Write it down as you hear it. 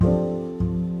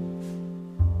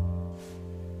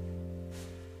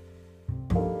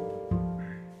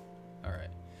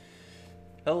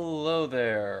Hello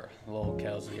there,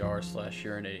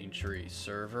 lolcalzr/UrinatingTree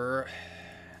server,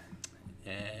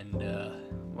 and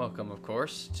welcome, of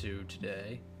course, to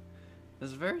today.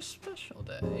 This is a very special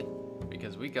day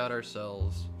because we got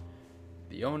ourselves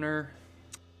the owner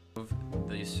of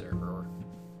the server,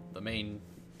 the main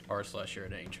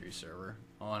r/UrinatingTree server,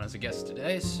 on as a guest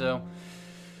today. So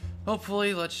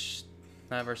hopefully, let's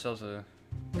have ourselves a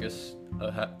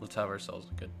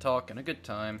good talk and a good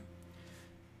time.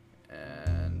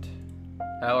 And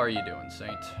how are you doing,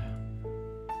 Saint?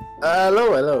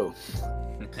 Hello.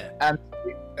 I'm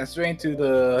straight to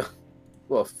the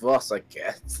first, I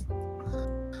guess.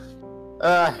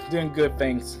 Doing good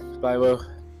things, Bible.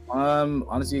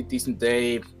 Honestly, decent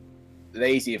day.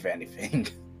 Lazy, if anything.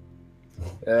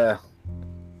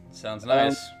 Sounds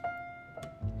nice.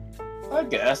 I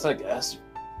guess.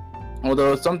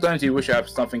 Although sometimes you wish you have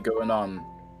something going on.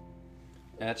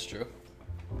 That's true.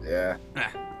 Yeah.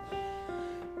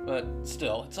 But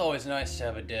still, it's always nice to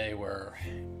have a day where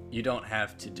you don't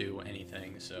have to do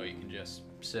anything, so you can just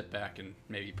sit back and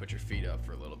maybe put your feet up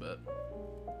for a little bit.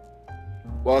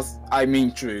 Well, I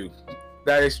mean, true.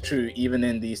 That is true, even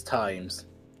in these times.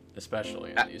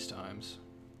 Especially in these times.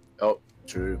 Oh,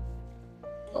 true.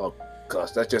 Oh,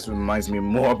 gosh, that just reminds me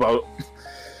more about...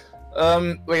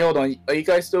 wait, hold on. Are you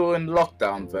guys still in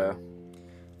lockdown there?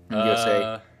 In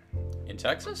USA? In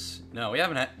Texas? No, we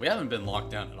haven't been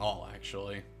locked down at all,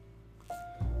 actually.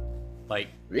 Like,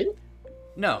 Really?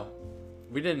 no,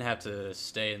 we didn't have to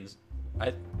stay in.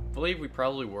 I believe we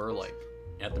probably were, like,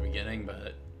 at the beginning,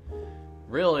 but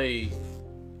really,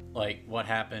 like, what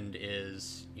happened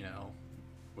is, you know,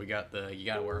 we got you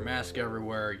gotta wear a mask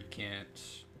everywhere. You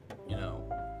can't, you know,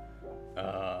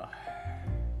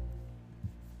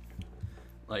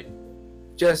 like,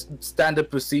 just standard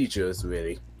procedures,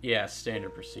 really. yeah,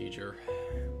 standard procedure.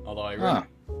 Although I really,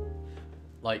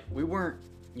 like, we weren't,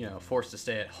 you know, forced to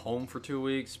stay at home for 2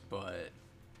 weeks, but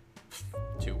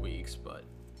 2 weeks, but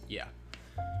yeah,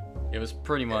 it was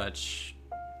pretty much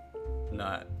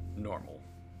not normal,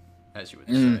 as you would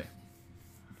say.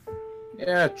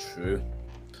 Yeah, true.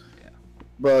 Yeah.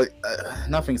 But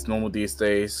nothing's normal these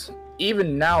days.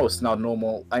 Even now, it's not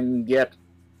normal. And yet,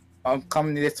 I'm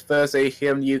coming this Thursday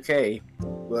here in the UK.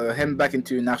 We're heading back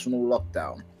into national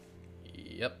lockdown.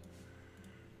 Yep.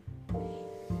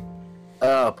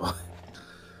 But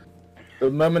the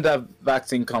moment that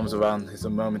vaccine comes around is the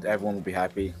moment everyone will be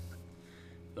happy.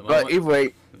 But either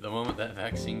way, the moment that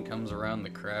vaccine comes around,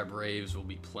 the crab raves will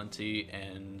be plenty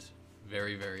and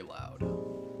very, very loud.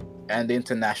 And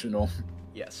international.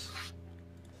 Yes.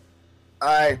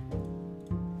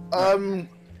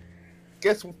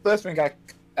 Guess first thing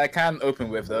I can open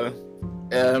with though.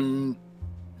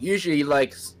 Usually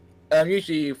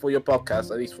for your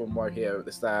podcast, at least from what I hear,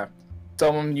 is that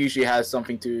someone usually has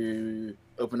something to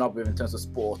open up with in terms of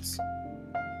sports.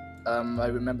 I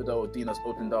remember though Dino's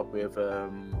opened up with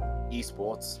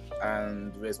esports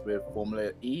and with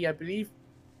Formula E, I believe.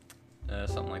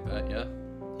 Something like that, yeah.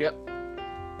 Yep.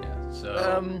 Yeah. So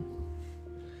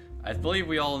I believe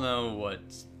we all know what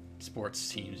sports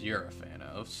teams you're a fan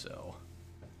of, so.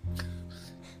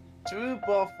 True,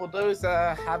 but for those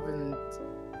that haven't,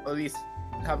 or at least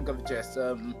haven't got the gist,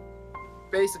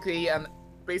 basically I'm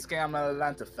an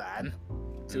Atlanta fan.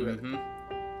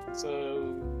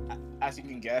 So, as you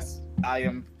can guess, I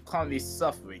am currently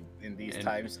suffering in these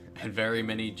times. And very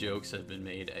many jokes have been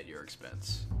made at your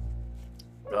expense.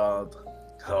 God,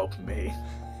 help me.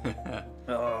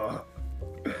 Oh.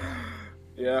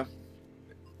 Yeah.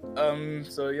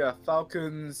 So yeah,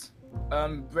 Falcons,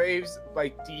 Braves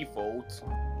by default.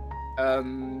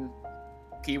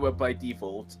 Keyword by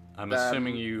default. I'm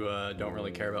assuming you don't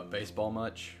really care about baseball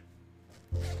much.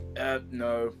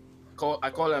 No.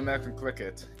 I call it American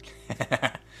cricket.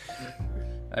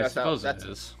 I suppose it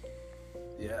is.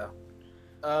 Yeah.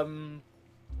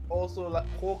 Also like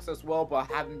Hawks as well, but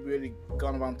I haven't really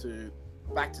gone around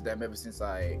back to them ever since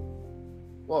for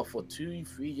 2-3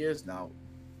 years now.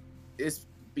 It's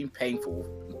been painful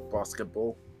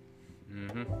basketball.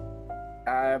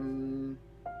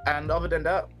 And other than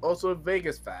that, also a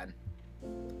Vegas fan.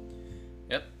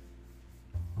 Yep.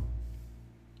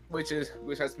 Which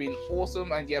has been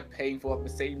awesome and yet painful at the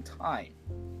same time.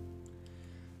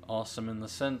 Awesome in the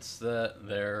sense that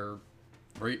they're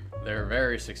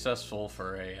very successful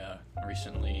for a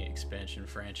recently expansion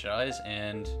franchise,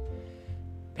 and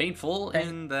painful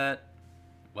in that,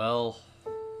 well,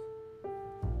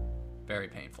 very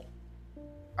painful.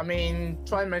 I mean,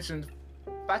 try and mention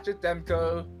Patrick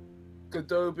Demko,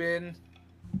 Godobin,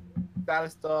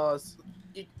 Dallas Stars.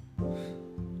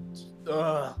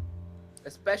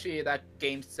 Especially that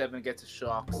Game 7 against the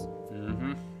Sharks.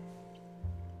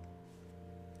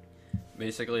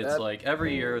 Basically, it's like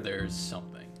every year there's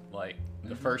something. Like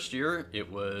the first year,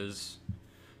 it was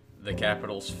the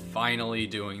Capitals finally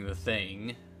doing the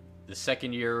thing. The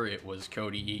second year, it was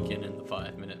Cody Eakin in the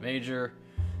 5-minute major,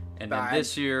 and then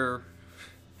this year,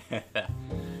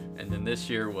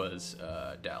 was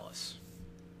Dallas.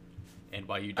 And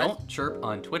why you don't chirp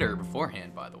on Twitter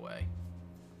beforehand, by the way.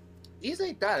 You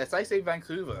say Dallas, I say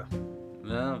Vancouver.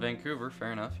 No, Vancouver,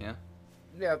 fair enough, yeah.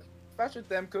 Yeah, Patrick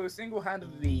Demko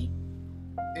single-handedly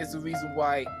is the reason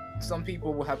why some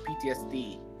people will have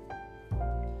PTSD.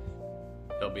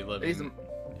 He'll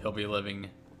be living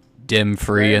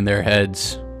dim-free in their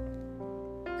heads.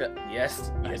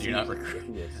 Yes.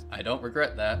 I don't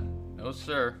regret that. No,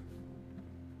 sir.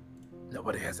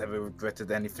 Nobody has ever regretted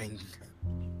anything.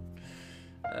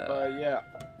 Yeah.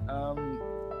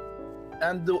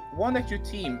 And the one extra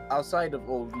team outside of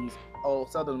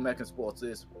outside of American sports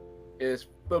is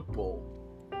football.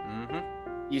 Mm-hmm.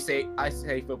 I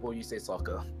say football, you say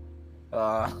soccer.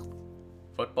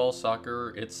 Football,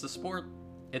 soccer, it's the sport.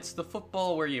 It's the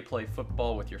football where you play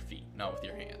football with your feet, not with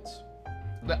your hands.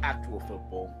 The actual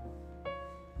football.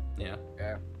 Yeah.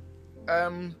 Yeah.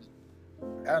 And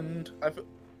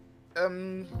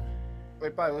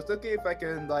wait, by let's look if I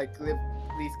can at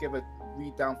least give a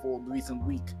read down for the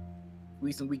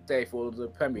recent weekday for the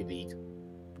Premier League.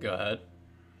 Go ahead.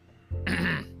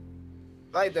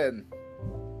 Right then,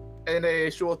 in a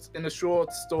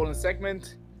short stolen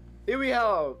segment, here we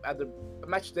are at the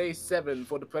match day 7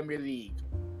 for the Premier League.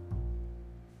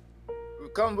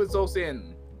 Come results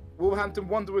in: Wolverhampton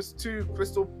Wanderers 2,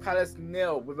 Crystal Palace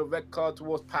 0 with a red card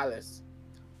towards Palace.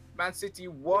 Man City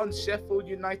 1, Sheffield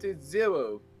United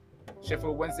 0.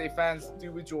 Sheffield Wednesday fans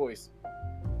do rejoice.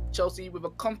 Chelsea with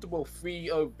a comfortable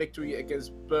 3-0 victory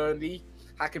against Burnley.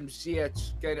 Hakim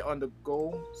Ziyech getting on the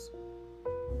goals.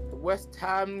 West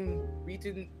Ham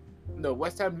losing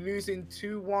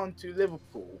 2-1 to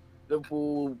Liverpool.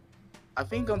 Liverpool, I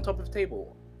think, on top of the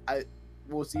table.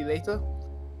 We'll see later.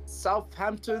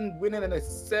 Southampton winning in a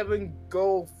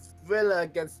 7-goal thriller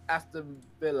against Aston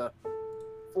Villa.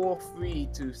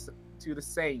 4-3 to the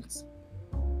Saints.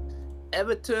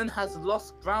 Everton has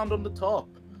lost ground on the top.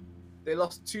 They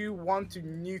lost 2-1 to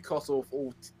Newcastle of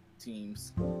all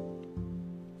teams.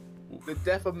 The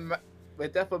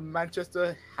death of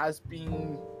Manchester has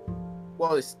been,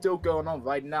 it's still going on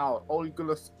right now. Ole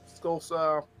Gunnar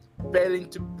Solskjaer failing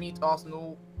to beat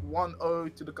Arsenal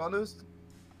 1-0 to the Gunners.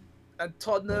 And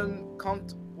Tottenham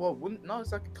not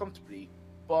exactly comfortably,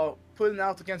 but pulling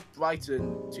out against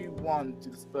Brighton 2-1 to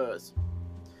the Spurs.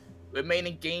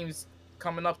 Remaining games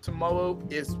coming up tomorrow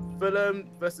is Fulham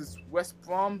versus West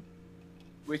Brom,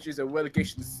 which is a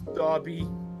relegation derby,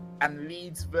 and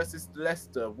Leeds versus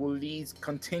Leicester. Will Leeds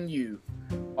continue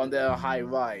on their high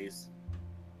rise?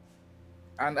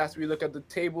 And as we look at the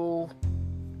table,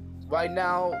 right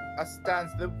now, as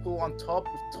stands Liverpool on top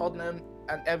with Tottenham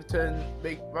and Everton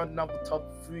running up the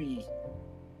top 3.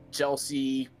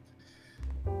 Chelsea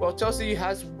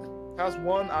has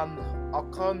won and are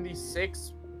currently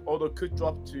 6th, although could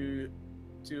drop to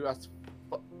as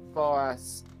far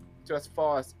as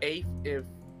 8th if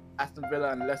Aston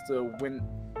Villa and Leicester win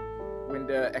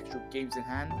their extra games in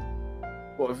hand.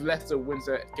 But if Leicester wins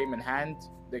their game in hand,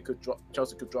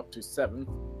 Chelsea could drop to 7th.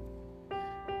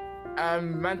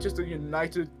 And Manchester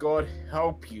United, God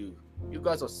help you. You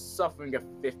guys are suffering at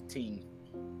 15th.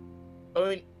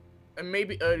 And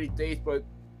maybe early days, but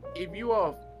if you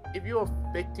are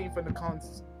 15th in the current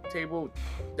table,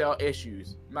 there are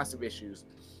issues, massive issues.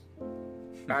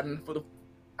 And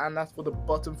as for the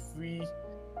bottom 3,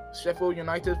 Sheffield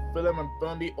United, Fulham, and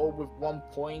Burnley all with 1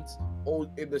 point,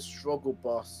 all in the struggle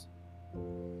bus.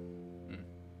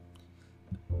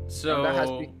 So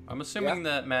I'm assuming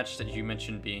that match that you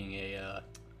mentioned being a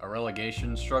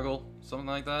relegation struggle, something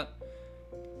like that.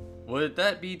 Would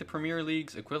that be the Premier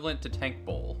League's equivalent to Tank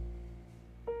Bowl?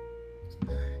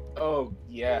 Oh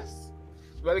yes,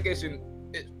 relegation.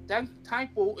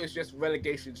 Tank Bowl is just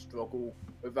relegation struggle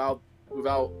without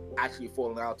actually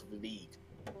falling out of the league.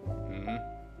 Mm-hmm.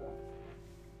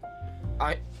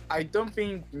 I don't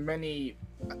think many.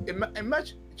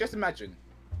 Imagine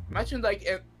like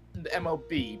in the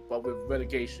MLB, but with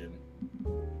relegation.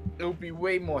 It would be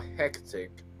way more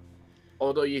hectic.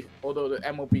 Although the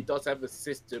MLB does have a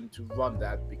system to run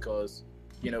that because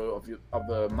of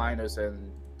the minors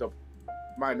and the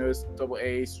minors, double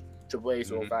A's, triple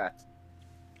A's, all that.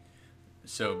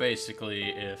 So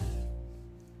basically,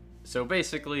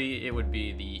 it would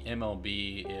be the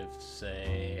MLB if,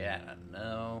 say, I don't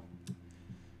know,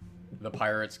 the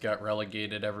Pirates got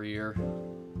relegated every year.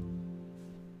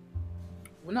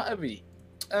 Well, not every.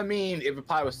 I mean, if the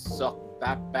Pirates suck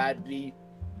that badly.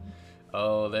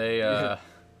 Oh,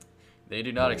 they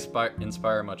do not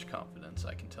inspire much confidence.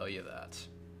 I can tell you that.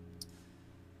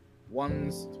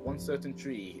 One certain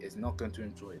tree is not going to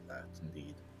enjoy that,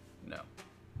 indeed. No.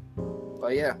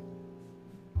 But yeah.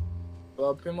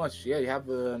 Well, pretty much, yeah. You have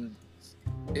the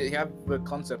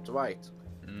concept right,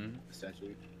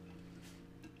 essentially.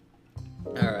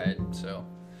 All right. So.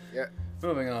 Yeah.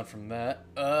 Moving on from that.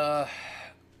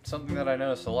 Something that I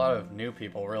noticed a lot of new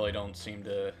people really don't seem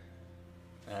to,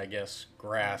 I guess,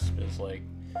 grasp is like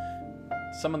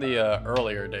some of the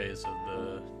earlier days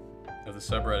of the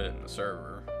subreddit and the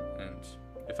server. And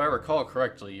if I recall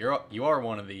correctly, you are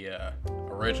one of the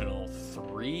original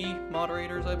 3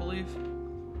 moderators, I believe.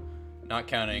 Not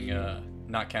counting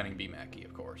B Mackie,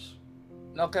 of course.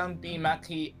 Not counting B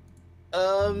Mackie.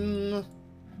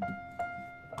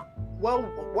 Well,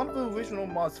 one of the original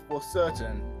mods for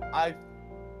certain.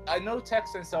 I know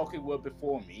Tex and Selkie were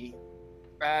before me,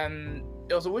 and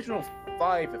it was original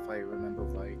 5 if I remember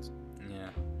right.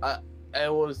 Yeah.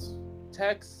 It was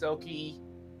Tex, Selkie,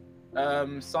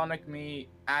 Sonic Me,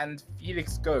 and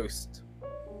Felix Ghost.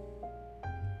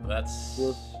 That's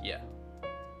yeah.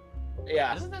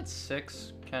 Yeah. Isn't that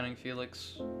 6 counting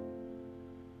Felix?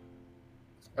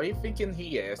 Are you thinking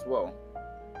he as well?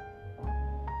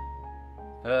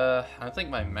 I think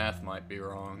my math might be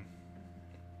wrong,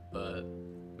 but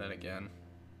then again,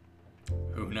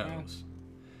 who knows?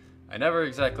 I never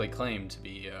exactly claimed to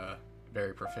be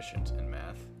very proficient in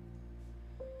math.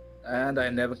 And I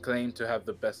never claimed to have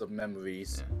the best of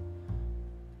memories.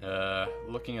 Yeah.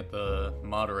 Looking at the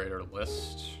moderator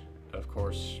list, of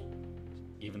course,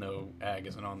 even though Ag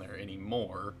isn't on there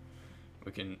anymore,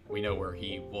 we know where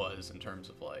he was in terms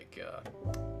of like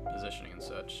positioning and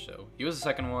such. So he was the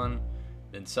second one,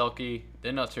 then Selkie,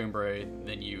 then Notumbre,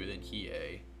 then you, then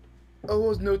Hiei. Oh, it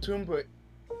was Notumbre.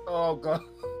 Oh god.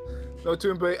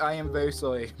 Notumbre, I am very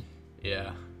sorry.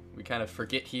 Yeah, we kind of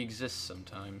forget he exists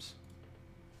sometimes.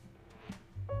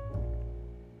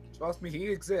 Trust me, he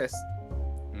exists.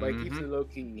 Like, he's a low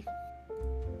key.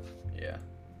 Yeah.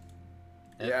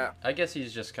 Yeah. I guess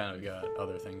he's just kind of got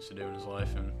other things to do in his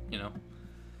life, and, you know,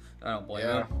 I don't blame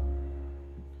him.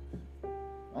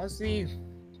 Honestly,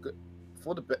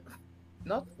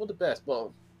 not for the best, but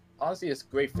honestly, it's a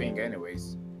great thing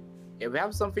anyways. If you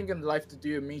have something in life to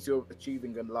do, it means you're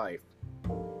achieving in life.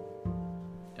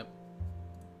 Yep.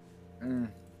 Mm.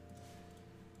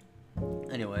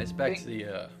 Anyways, back to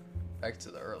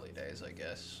the early days, I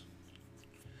guess.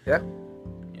 Yeah.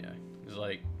 Yeah. It was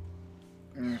like...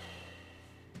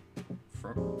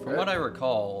 From what I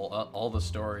recall, all the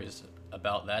stories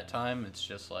about that time, it's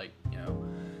just like, you know,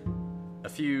 a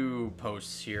few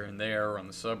posts here and there on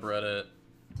the subreddit,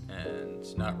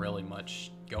 and not really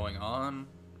much going on.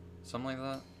 Something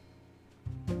like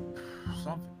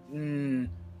that.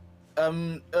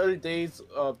 Early days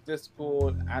of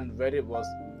Discord and Reddit was,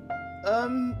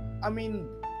 I mean,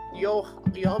 you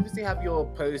obviously have your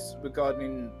posts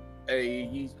regarding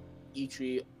a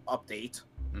E3 update.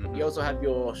 Mm-hmm. You also have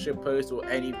your ship posts or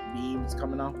any memes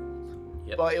coming out.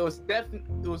 Yep. But it was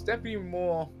definitely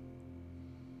more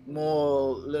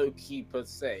low key per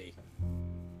se,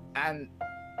 and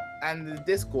the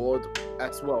Discord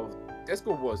as well.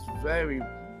 Discord was very,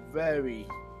 very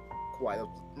quiet,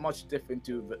 much different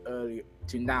to the early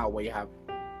to now, where you have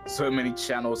so many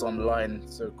channels online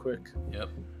so quick. Yep.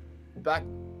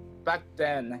 Back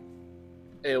then,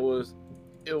 it was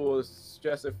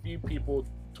just a few people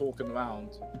talking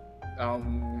around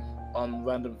on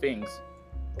random things.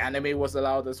 Anime was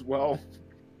allowed as well,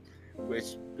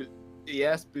 which,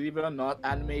 yes, believe it or not,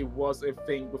 anime was a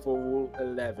thing before Rule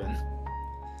 11.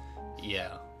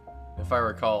 Yeah. If I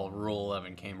recall, Rule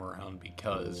 11 came around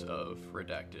because of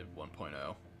Redacted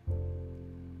 1.0.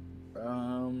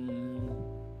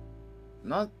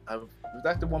 Not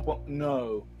Redacted 1.0.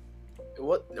 No,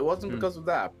 it wasn't because of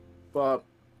that, but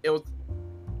it was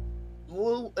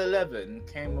Rule 11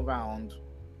 came around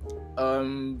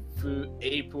through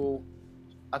April.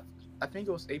 I think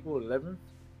it was April 11th.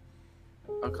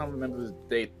 I can't remember the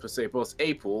date per se, but it was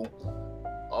April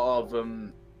of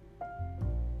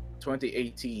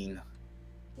 2018.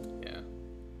 Yeah.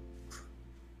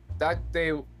 That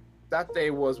day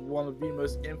was one of the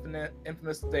most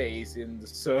infamous days in the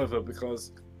server,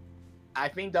 because I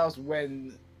think that was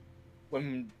when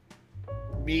it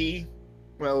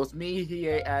was me,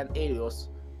 Hiei, and Alios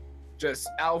just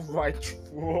outright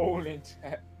trolling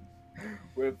chat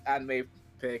with anime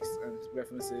pics and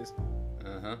references.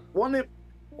 Uh-huh. One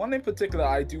in particular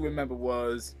I do remember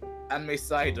was Anime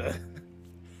Cider.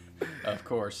 Of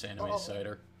course, Anime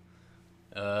Cider.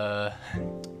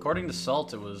 According to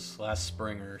Salt, it was last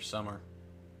spring or summer.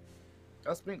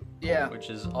 That's been, yeah. Which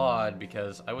is odd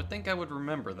because I would think I would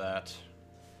remember that.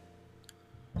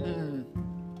 Hmm.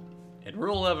 And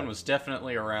Rule 11 was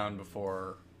definitely around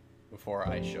before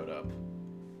I showed up.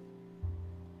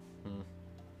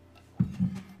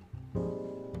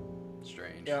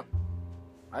 Strange. Yeah.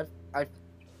 I I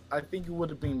I think it would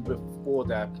have been before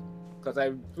that, because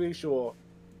I'm pretty sure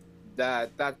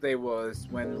that that day was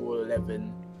when Rule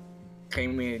 11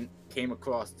 came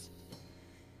across.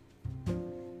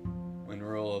 When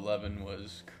Rule 11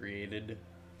 was created.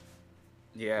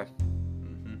 Yeah.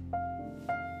 Mm-hmm.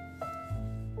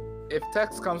 If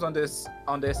Tex comes on this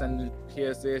and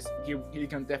hears this, he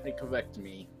can definitely correct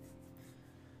me.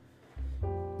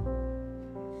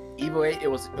 Either way, it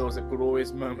was a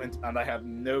glorious moment, and I have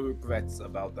no regrets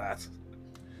about that.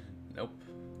 Nope.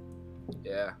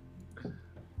 Yeah.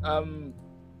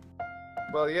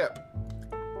 Well, yeah.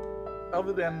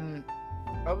 Other than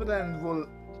Rule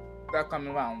that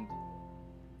coming around,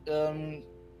 it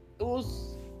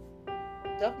was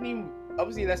definitely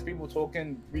obviously less people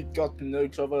talking. We got to know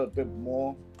each other a bit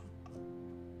more.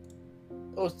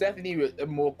 It was definitely a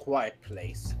more quiet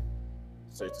place,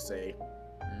 so to say.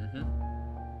 Mm-hmm.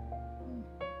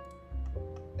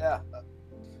 Yeah.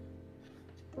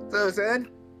 So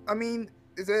then, I mean,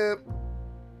 is there?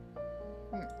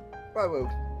 By the way,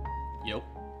 Yep.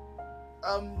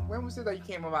 when was it that you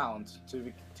came around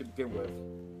to begin with?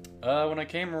 When I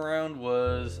came around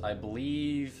was, I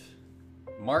believe,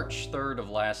 March 3rd of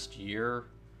last year,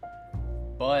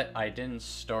 but I didn't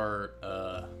start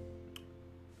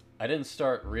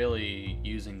really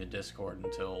using the Discord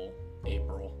until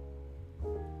April,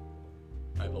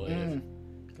 I believe.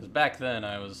 Because back then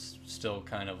I was still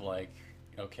kind of like,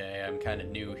 okay, I'm kind of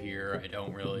new here, I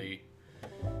don't really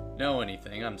know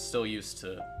anything. I'm still used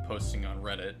to posting on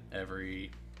Reddit every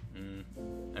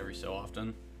so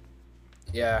often.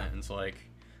 Yeah. And it's like,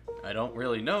 I don't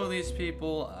really know these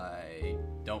people. I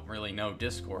don't really know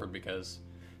Discord, because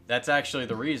that's actually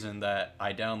the reason that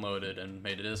I downloaded and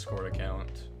made a Discord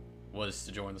account, was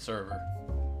to join the server.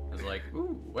 I was like,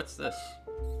 ooh, what's this?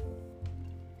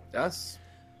 That's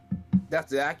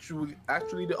actually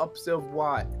the opposite of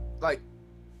why. Like,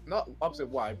 not opposite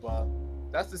of why, but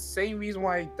that's the same reason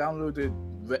why I downloaded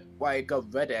why I got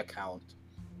Reddit account,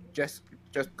 just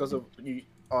because of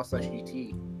r/et.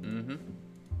 Mm-hmm.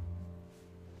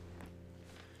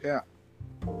 Yeah.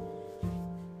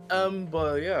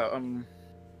 But yeah,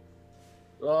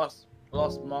 last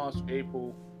March,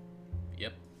 April.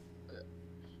 Yep.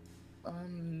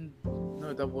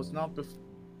 No, that was not before.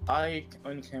 I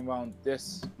only came around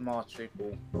this March,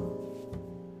 April.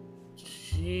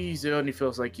 Jeez, it only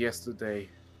feels like yesterday.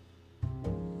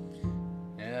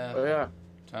 Yeah. Oh yeah,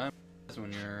 Time is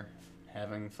when you're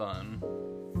having fun.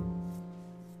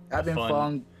 having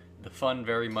fun. The fun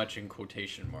very much in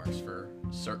quotation marks for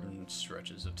certain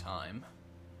stretches of time.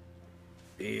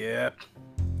 Yep.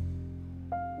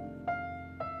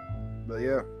 But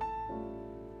yeah.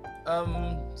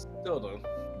 Still though,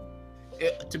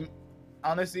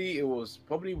 honestly, it was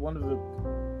probably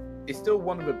it's still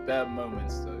one of the better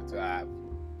moments though to have.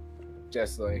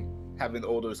 Just like having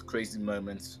all those crazy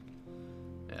moments.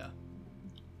 Yeah.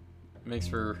 It makes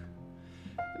for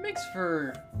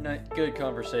good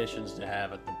conversations to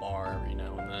have at the bar every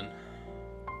now and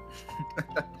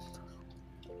then.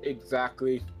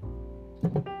 Exactly.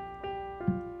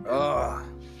 Ugh.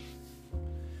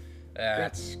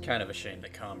 It's kind of a shame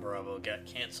that Con Bravo got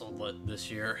canceled this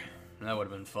year. That would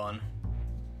have been fun.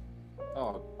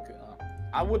 Oh god.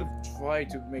 I would have tried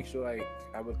to make sure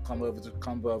I would come over to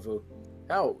Con Bravo.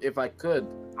 Hell, if I could,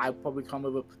 I'd probably come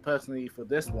over personally for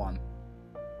this one.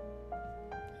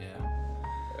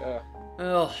 Yeah.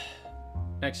 Well,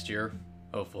 next year,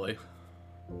 hopefully.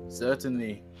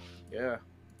 Certainly. Yeah.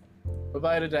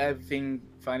 Provided that everything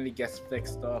finally gets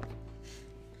fixed up.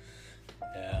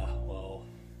 Yeah, well,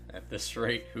 at this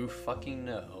rate, who fucking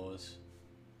knows?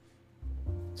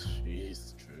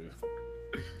 Jeez, true.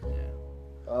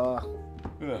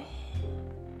 Yeah.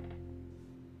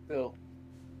 Still.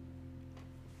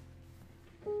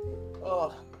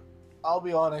 Oh, I'll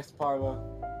be honest, Parva.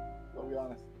 I'll be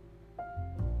honest.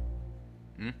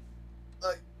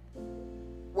 Like,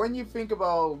 when you think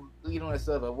about leading on a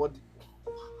server,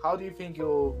 how do you think it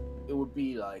would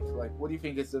be like? Like, what do you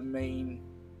think is the main?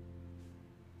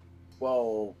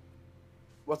 Well,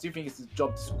 what do you think is the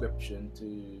job description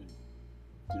to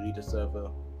lead a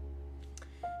server?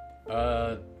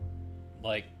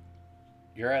 Like,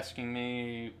 you're asking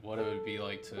me what it would be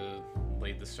like to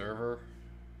lead the server?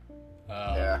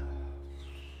 Yeah.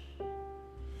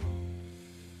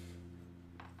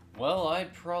 Well,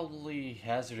 I'd probably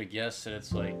hazard a guess that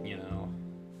it's like,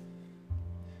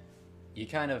 you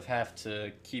kind of have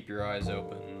to keep your eyes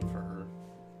open for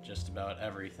just about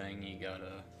everything. You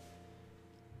gotta,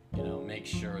 make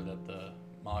sure that the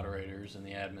moderators and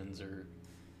the admins are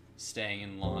staying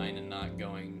in line and not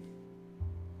going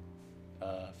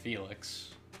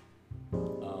Felix.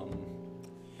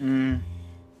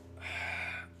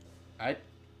 I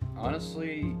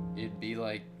honestly, it'd be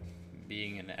like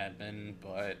being an admin,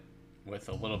 but with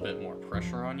a little bit more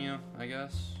pressure on you, I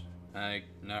guess. I'm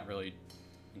not really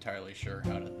entirely sure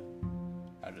how to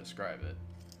describe it.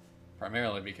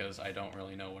 Primarily because I don't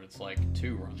really know what it's like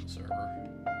to run the server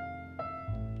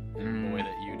in the way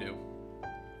that you do.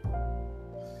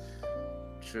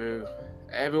 True.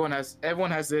 Everyone has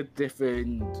their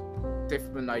different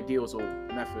ideals or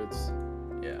methods.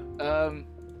 Yeah.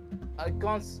 I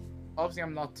can't. Obviously,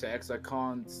 I'm not tech, so I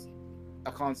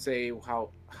can't say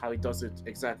how he does it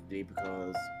exactly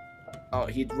because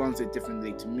he runs it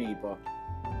differently to me. But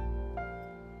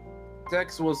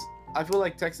I feel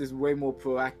like Tex is way more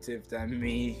proactive than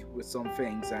me with some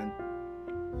things, and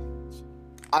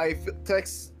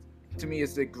Tex to me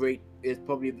is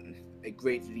probably a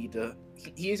great leader.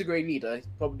 He is a great leader. He's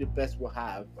probably the best we'll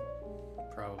have.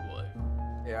 Probably.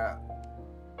 Yeah,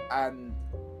 and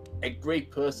a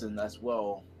great person as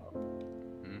well.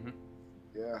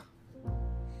 Yeah.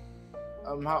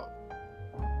 How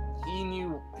he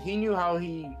knew how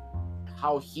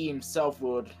he himself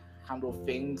would handle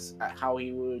things, how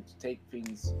he would take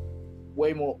things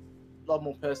a lot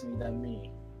more personally than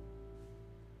me.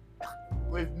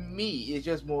 With me, it's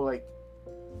just more like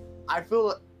I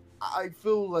feel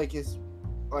like it's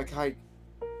like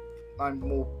I'm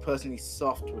more personally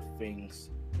soft with things.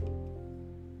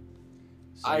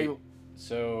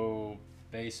 So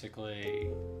basically,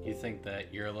 you think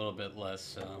that you're a little bit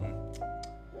less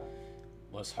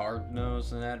hard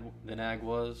nosed than Ag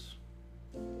was?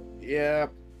 Yeah,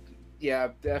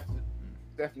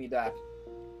 definitely that.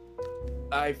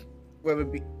 Whether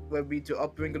it be to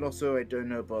upbringing or so, I don't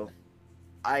know, but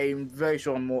I'm very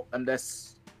sure I'm more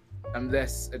unless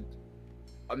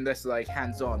like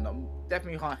hands on. I'm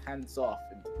definitely hands off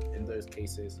in those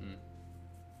cases.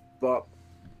 But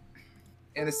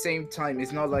at the same time,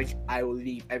 it's not like I will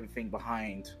leave everything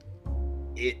behind.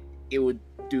 It would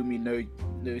do me no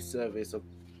service.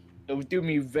 It would do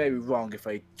me very wrong if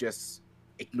I just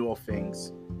ignore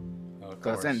things. Of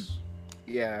course. Then,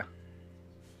 yeah.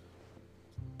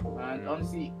 And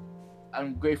honestly,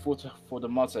 I'm grateful for the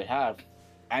mods I have,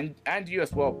 and you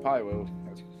as well, Pyro.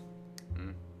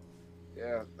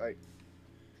 Yeah, like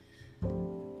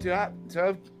to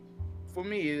have for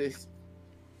me,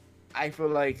 I feel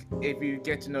like if you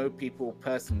get to know people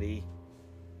personally,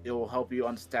 it will help you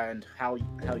understand how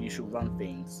you should run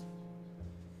things.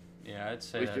 Yeah, I'd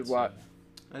say that's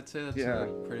a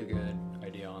pretty good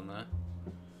idea on that.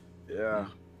 Yeah.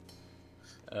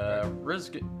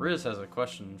 Riz has a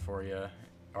question for you.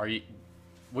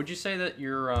 Would you say that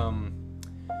your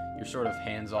sort of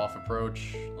hands-off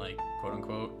approach, like quote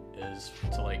unquote, is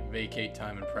to like vacate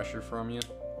time and pressure from you?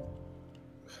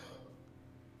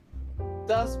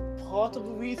 That's part of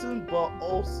the reason, but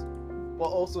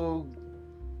also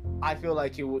I feel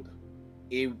like it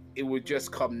would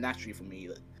just come naturally for me.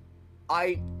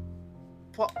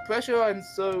 Pressure, and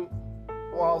so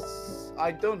whilst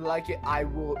I don't like it, I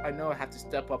know I have to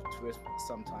step up to it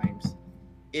sometimes.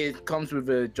 It comes with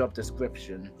a job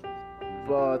description,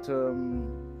 but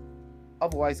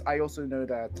otherwise I also know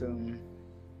that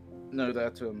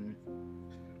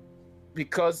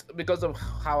because of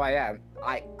how I am,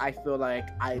 I feel like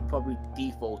I probably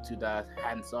default to that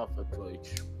hands-off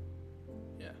approach.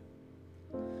 Yeah.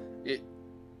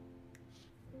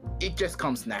 It just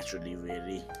comes naturally,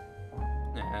 really.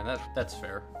 Yeah, that's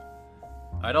fair.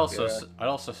 I'd also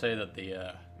say that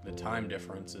the time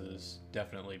difference is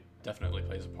definitely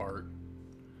plays a part.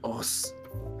 Oh,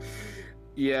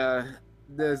 yeah.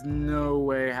 There's no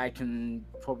way I can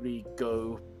probably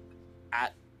go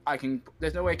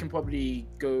There's no way I can probably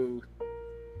go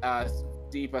as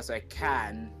deep as I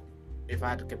can if I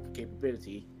had the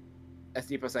capability. As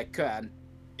deep as I can,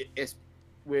 it's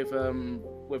with a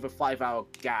 5-hour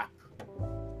gap.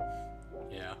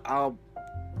 Yeah.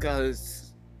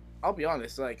 Because I'll be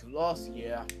honest, like last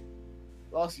year,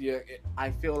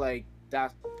 I feel like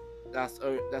that's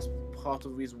part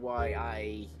of the reason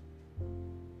why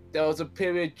there was a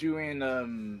period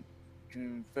during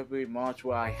February, March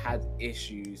where I had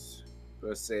issues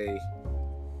per se.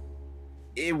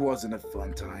 It wasn't a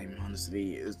fun time,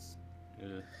 honestly.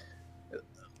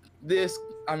 This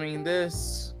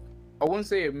I wouldn't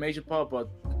say a major part, but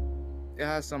it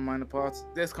has some minor parts.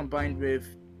 This combined with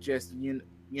just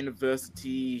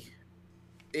university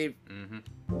it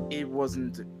Mm-hmm. it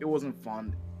wasn't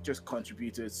fun. Just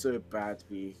contributed so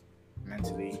badly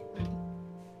mentally,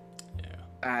 Yeah.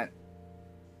 and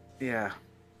yeah.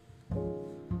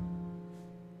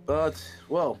 But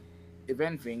well, if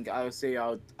anything, I would say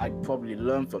I'd probably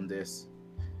learn from this.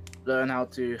 Learn how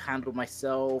to handle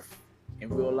myself in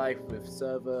real life with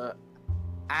server,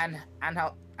 and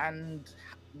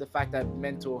the fact that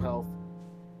mental health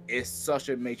is such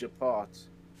a major part.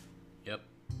 Yep.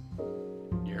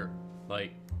 You're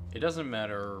like, it doesn't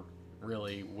matter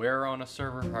really where on a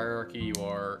server hierarchy you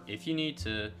are. If you need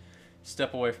to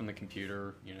step away from the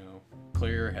computer, you know,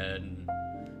 clear your head and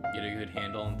get a good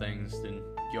handle on things, then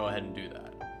go ahead and do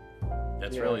that.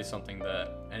 That's really something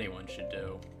that anyone should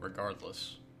do,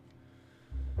 regardless.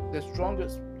 The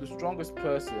strongest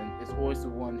person is always the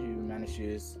one who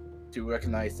manages to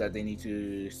recognize that they need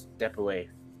to step away.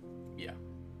 Yeah.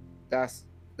 That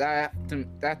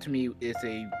to me is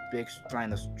a big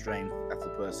sign of strength as a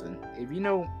person. If you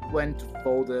know when to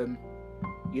fold them,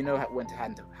 you know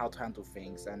how to handle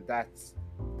things, and that's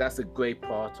a great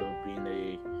part of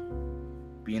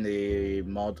being a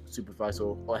mod supervisor,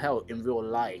 or hell, in real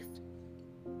life.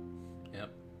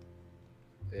 Yep.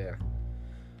 Yeah.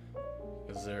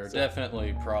 Because there are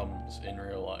definitely problems in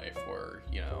real life where,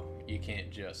 you know, you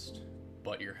can't just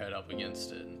butt your head up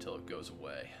against it until it goes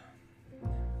away.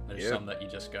 There's some that you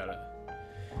just gotta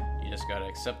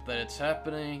accept that it's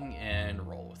happening and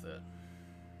roll with it.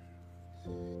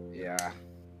 Yeah.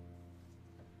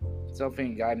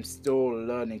 Something I'm still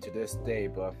learning to this day,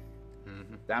 but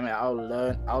damn it,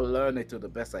 I'll learn it to the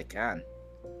best I can.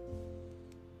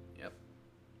 Yep.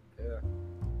 Yeah.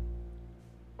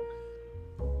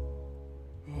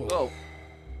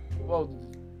 Well,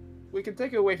 we can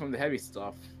take it away from the heavy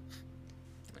stuff.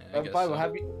 Yeah, I guess Bible, so.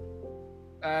 have you?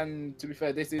 And to be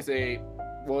fair, this is it's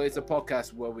a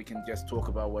podcast where we can just talk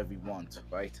about what we want,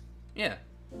 right? Yeah.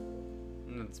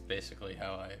 That's basically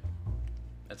how it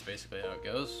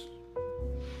goes.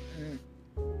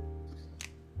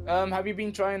 Have you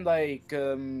been trying like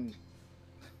Genshin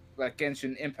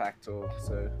Impact or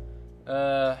so?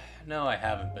 No, I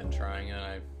haven't been trying it.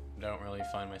 I don't really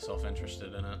find myself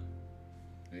interested in it.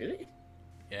 Really?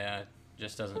 Yeah, it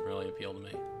just doesn't really appeal to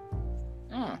me.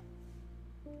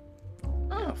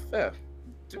 Oh, fair.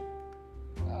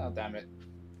 Oh, damn it.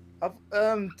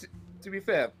 To be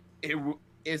fair,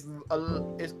 it's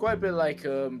quite a bit like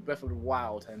Breath of the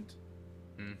Wild,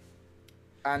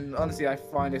 and honestly, I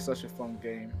find it such a fun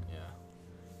game. Yeah.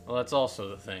 Well, that's also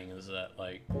the thing, is that,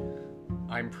 like,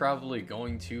 I'm probably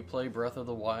going to play Breath of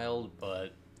the Wild,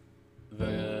 but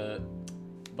the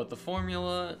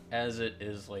formula as it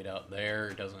is laid out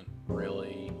there doesn't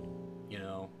really, you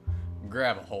know,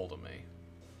 grab a hold of me.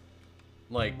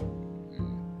 Like,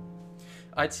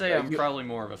 I'd say I'm probably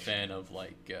more of a fan of,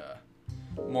 like,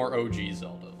 more OG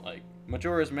Zelda, like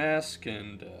Majora's Mask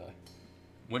and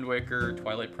Wind Waker,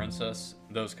 Twilight Princess,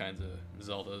 those kinds of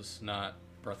Zeldas, not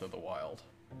Breath of the Wild.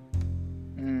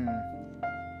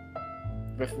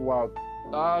 Breath of the Wild.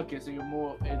 Okay, so you're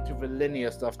more into the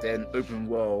linear stuff than open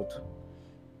world.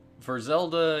 For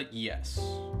Zelda, yes.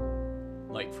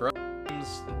 Like, for other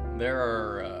games, there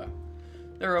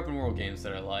are open world games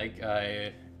that I like.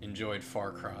 I enjoyed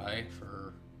Far Cry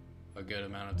for a good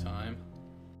amount of time.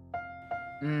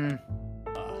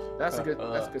 That's a good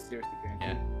series to game.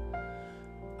 Yeah.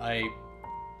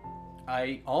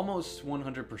 I almost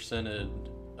 100%ed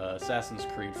Assassin's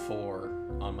Creed 4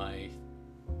 on my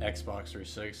Xbox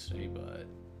 360, but,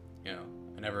 you know,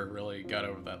 I never really got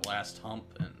over that last hump,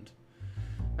 and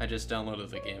I just downloaded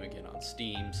the game again on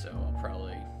Steam, so I'll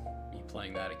probably be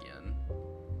playing that again.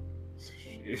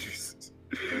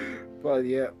 But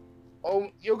yeah.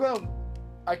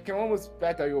 I can almost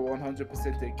bet that you're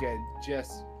 100% again,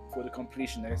 just for the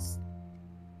completionist.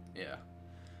 Yeah.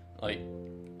 Like,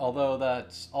 although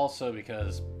that's also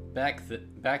because back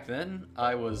then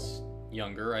I was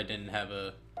younger, I didn't have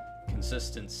a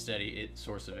consistent, steady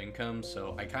source of income,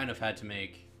 so I kind of had to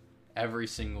make every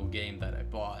single game that I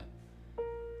bought,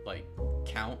 like,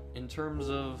 count in terms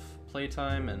of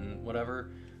playtime and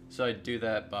whatever. So I'd do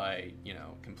that by, you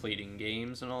know, completing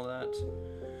games and all that.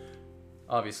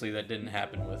 Obviously, that didn't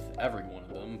happen with every one of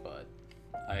them, but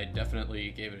I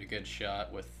definitely gave it a good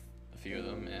shot with a few of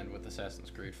them, and with Assassin's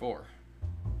Creed 4.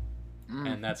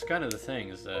 And that's kind of the thing,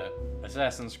 is that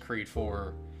Assassin's Creed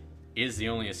 4 is the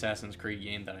only Assassin's Creed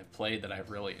game that I've played that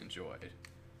I've really enjoyed.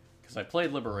 Because I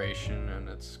played Liberation, and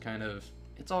it's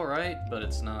alright, but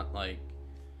it's not like,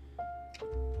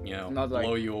 you know,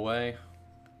 blow you away.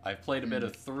 I've played a bit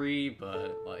of 3,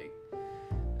 but, like,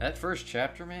 that first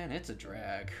chapter, man, it's a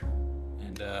drag.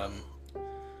 And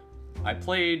I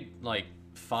played, like,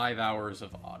 5 hours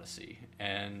of Odyssey,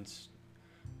 and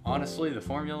honestly, the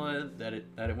formula that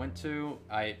it went to,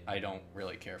 I don't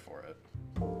really care for it.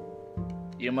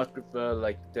 You must prefer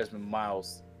like Desmond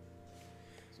Miles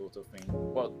sort of thing.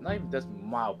 Well, not even Desmond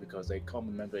Miles because I can't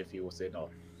remember if he was in or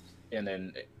and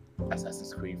then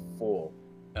Assassin's Creed 4.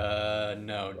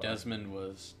 No, Desmond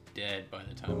was dead by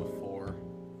the time of 4.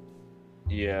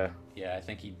 Yeah. Yeah, I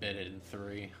think he bit it in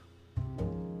 3.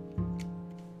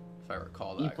 If I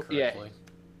recall that correctly. Yeah,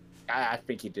 I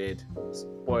think he did.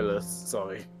 Spoilers,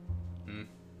 sorry.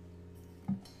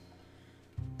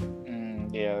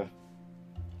 Yeah.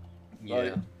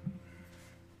 Yeah.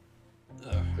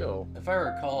 So, if I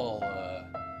recall,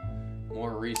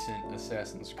 more recent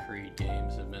Assassin's Creed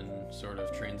games have been sort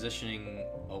of transitioning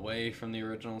away from the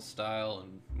original style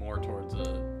and more towards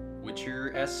a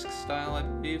Witcher-esque style, I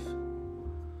believe.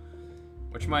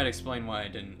 Which might explain why I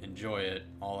didn't enjoy it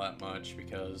all that much,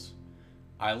 because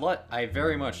I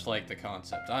very much like the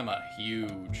concept. I'm a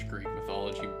huge Greek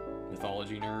mythology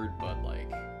nerd, but like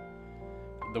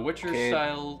the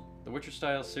Witcher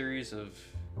style series of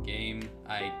game,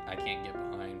 I can't get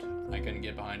behind. I couldn't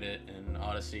get behind it in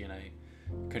Odyssey, and I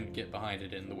couldn't get behind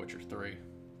it in The Witcher 3.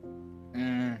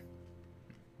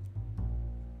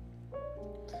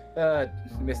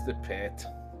 Mr. Pitt.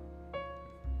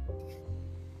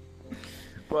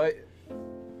 But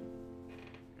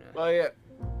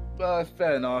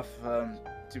fair enough.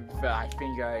 To be fair, I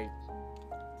think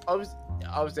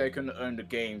obviously I couldn't own the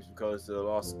games because the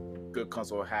last good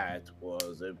console I had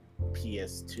was a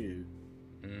PS2.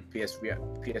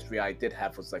 PS3 I did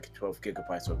have was like 12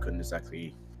 gigabytes, so I couldn't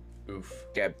exactly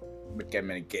get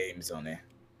many games on it.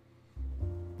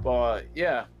 But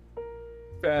yeah,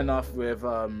 fair enough with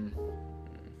all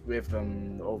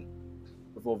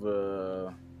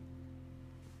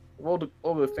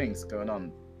the things going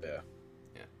on there.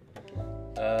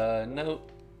 Yeah.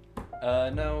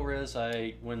 No, Riz,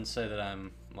 I wouldn't say that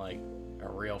I'm like a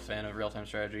real fan of real-time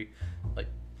strategy. Like,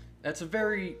 that's a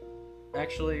very,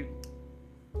 actually,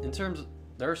 in terms of,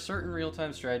 there are certain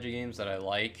real-time strategy games that I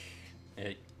like.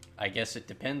 I guess it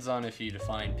depends on if you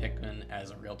define Pikmin as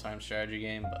a real-time strategy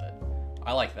game, but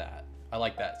I like that. I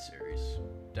like that series,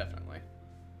 definitely.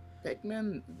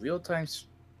 Pikmin real-time.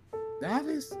 That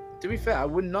is, to be fair, I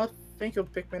would not think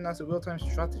of Pikmin as a real-time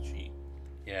strategy.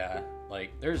 Yeah,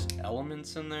 like there's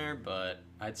elements in there, but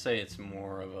I'd say it's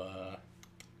more of a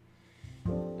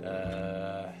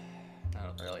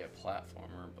not really a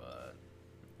platformer, but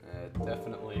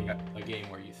definitely a game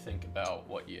where you think about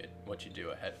what you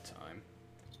do ahead of time.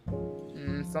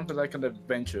 Something like an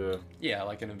adventure. Yeah,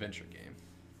 like an adventure game.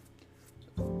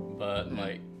 But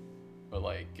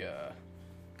like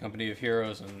Company of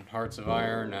Heroes and Hearts of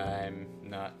Iron, I'm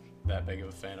not that big of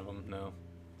a fan of them. No.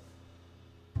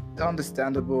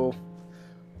 Understandable.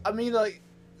 I mean, like,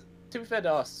 to be fair,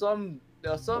 there are some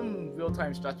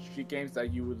real-time strategy games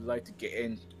that you would like to get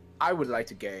in. I would like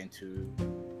to get into,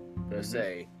 per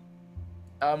se.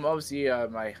 Obviously,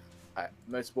 my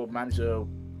Motorsport Manager,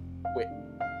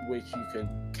 which you can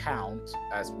count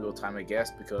as real-time, I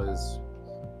guess, because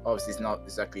obviously it's not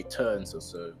exactly turns or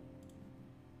so.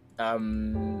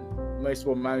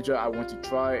 Motorsport Manager, I want to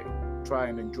try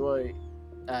and enjoy,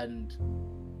 and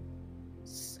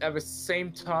at the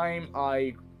same time,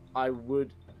 I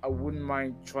wouldn't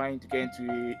mind trying to get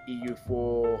into EU4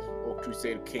 or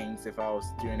Crusader Kings if I was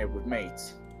doing it with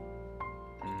mates.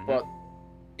 But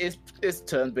it's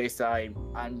turn-based. I'm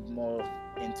more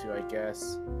into, I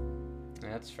guess.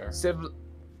 That's fair.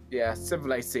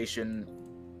 Civilization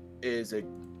is a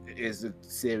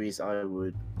series I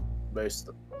would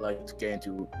most like to get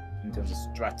into in terms of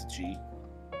strategy.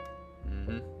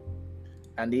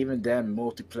 And even then,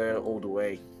 multiplayer all the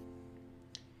way.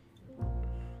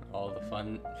 All the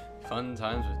fun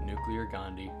times with Nuclear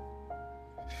Gandhi.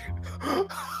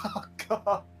 Oh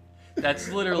God. That is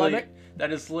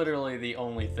literally the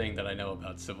only thing that I know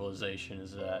about Civilization,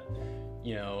 is that,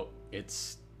 you know,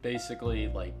 it's basically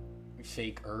like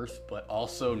fake Earth, but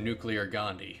also Nuclear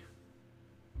Gandhi.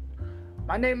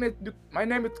 My name is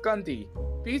Gandhi.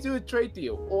 Please do a trade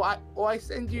deal, or I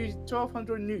send you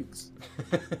 1,200 nukes.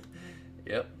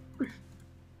 Yep.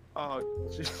 Oh,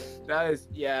 that is,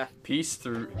 yeah. Peace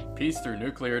through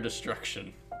nuclear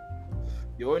destruction.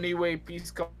 The only way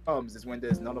peace comes is when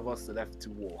there's none of us left to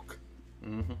walk.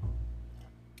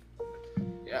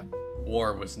 Yeah.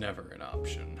 War was never an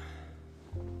option.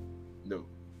 No.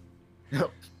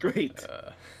 Great.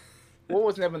 War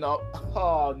was never an option.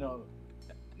 Oh no.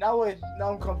 Now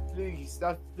I'm confused.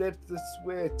 I flipped the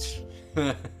switch.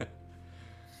 But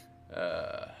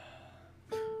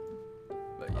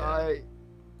yeah.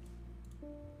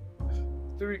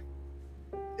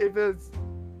 If it's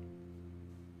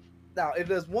Now, if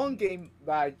there's one game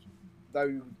that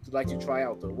you would like to try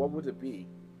out, though, what would it be?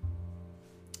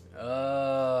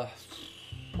 Uh,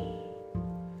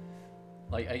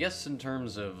 like I guess in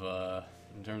terms of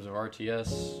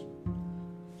RTS,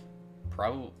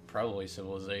 probably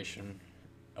Civilization.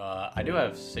 I do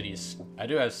have cities. I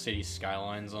do have City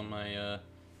Skylines on my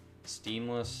Steam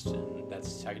list, and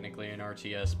that's technically an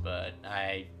RTS, but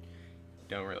I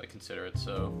don't really consider it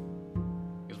so.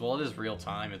 Because while it is real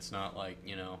time, it's not like,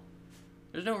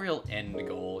 there's no real end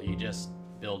goal. You just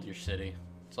build your city.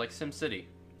 It's like SimCity.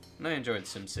 And I enjoyed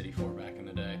SimCity 4 back in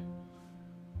the day.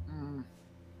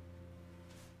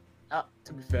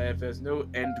 To be fair, if there's no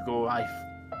end goal, I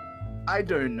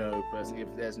don't know personally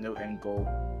if there's no end goal.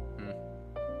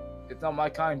 It's not my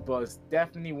kind, but it's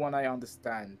definitely one I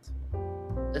understand.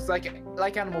 It's like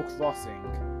Animal Crossing.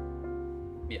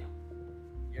 Yeah.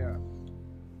 Yeah.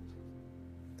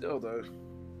 Still though.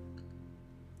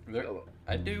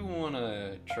 I do want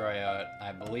to try out,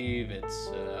 I believe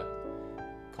it's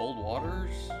Cold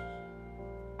Waters.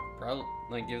 Probably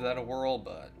like give that a whirl,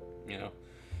 but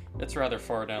it's rather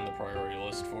far down the priority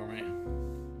list for me.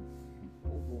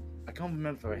 I can't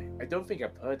remember. I don't think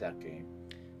I've heard that game.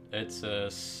 It's a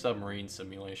submarine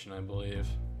simulation, I believe.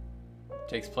 It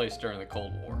takes place during the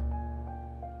Cold War.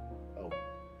 Oh.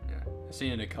 Yeah, I've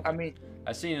seen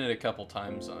it a couple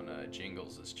times on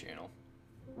Jingles' channel.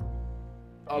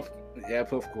 Of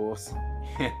course.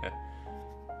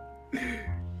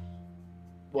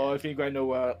 Well, I think I know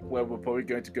where we're probably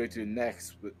going to go to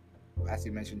next. But as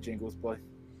you mentioned, Jingles, but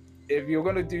if you're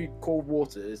gonna do Cold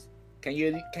Waters, can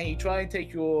you try and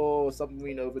take your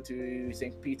submarine over to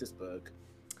St. Petersburg?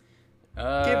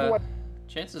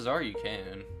 Chances are you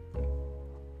can.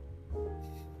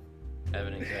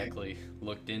 Haven't exactly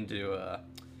looked into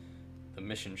the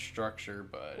mission structure,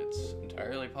 but it's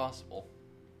entirely possible.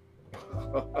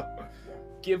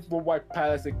 Give the White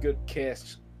Palace a good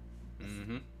kiss.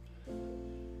 Mm-hmm.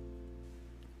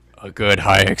 A good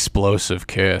high explosive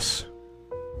kiss.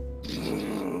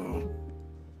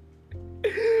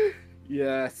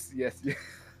 Yes. Yeah.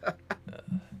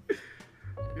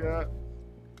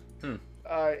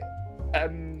 Alright,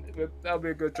 and that'll be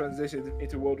a good transition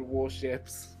into World of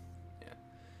Warships. Yeah.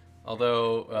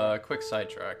 Although, quick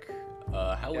sidetrack.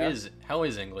 How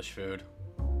is English food?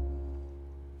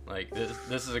 Like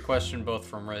this is a question both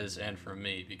from Riz and from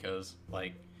me, because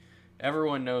like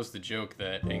everyone knows the joke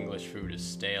that English food is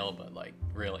stale, but like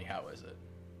really, how is it?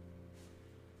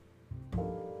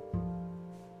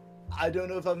 I don't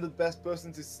know if I'm the best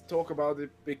person to talk about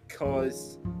it,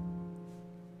 because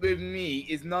with me,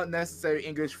 it's not necessarily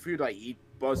English food I eat,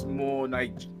 but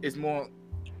it's more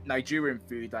Nigerian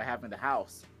food I have in the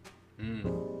house.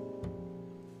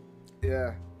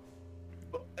 Yeah.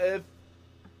 But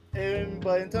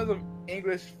in terms of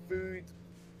English food,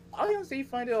 I honestly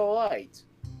find it alright.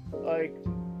 Like,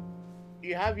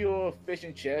 you have your fish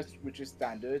and chips, which is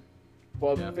standard,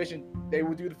 but they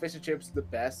will do the fish and chips the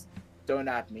best. Don't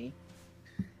at me.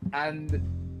 And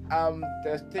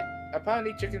there's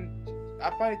apparently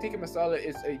tikka masala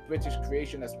is a British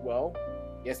creation as well.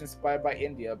 Yes, inspired by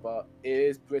India, but it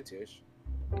is British.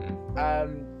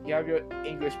 You have your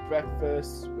English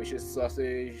breakfast, which is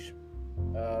sausage,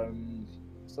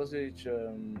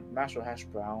 mashed or hash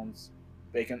browns,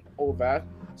 bacon, all that.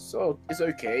 So it's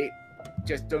okay.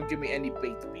 Just don't give me any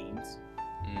baked beans.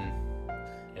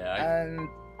 Yeah,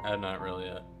 I'm not really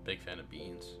a big fan of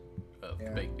baked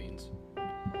beans.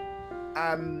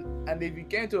 And if you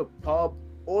get into a pub,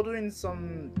 ordering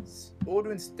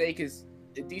steak is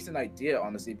a decent idea,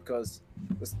 honestly, because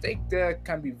the steak there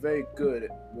can be very good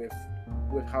with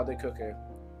how they cook it.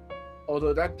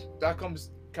 Although that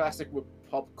comes classic with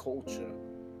pub culture.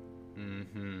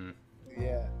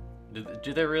 Yeah.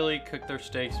 Do they really cook their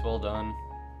steaks well done?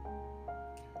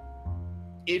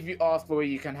 If you ask for it,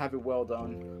 you can have it well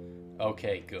done.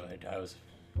 Okay, good.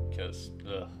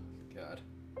 God.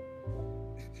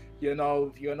 You're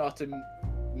not a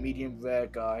medium rare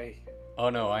guy. Oh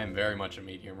no, I am very much a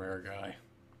medium rare guy.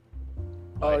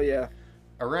 Oh yeah.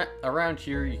 Around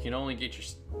here, you can only get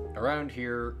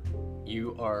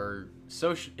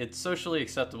it's socially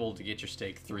acceptable to get your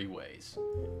steak 3 ways: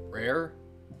 rare,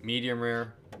 medium.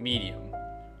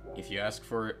 If you ask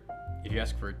for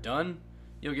it done,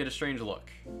 you'll get a strange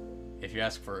look. If you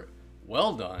ask for it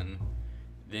well done,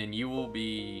 then you will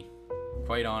be,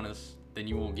 quite honest, then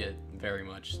you will get very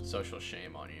much social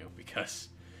shame on you, because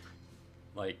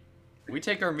like we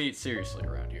take our meat seriously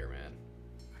around here, man.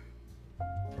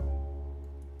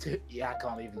 Yeah, I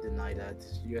can't even deny that.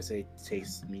 USA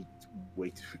takes meat way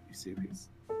too serious.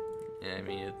 Yeah, I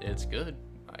mean it's good.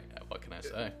 What can I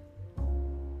say?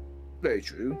 Very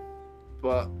true,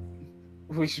 but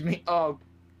which mean I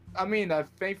mean,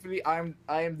 thankfully, I am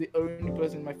the only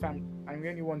person in my family. I'm the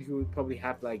only one who would probably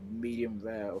have like medium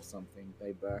rare or something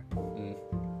like that. Mm.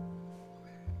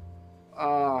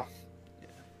 Uh Yeah.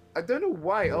 I don't know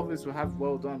why others will have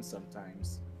well done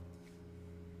sometimes.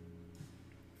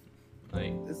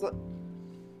 Like, It's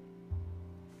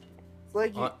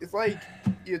like it's like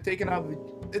you're taking out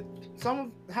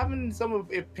having some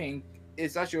of it pink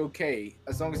is actually okay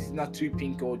as long as it's not too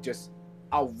pink or just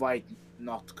outright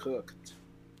not cooked.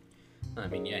 I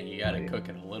mean, yeah, you gotta cook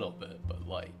it a little bit, but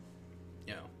like,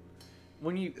 you know,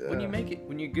 when you make it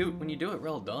when you do it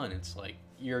well done, it's like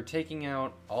you're taking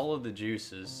out all of the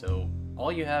juices, so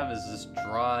all you have is this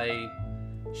dry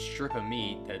strip of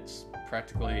meat that's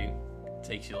practically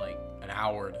takes you like an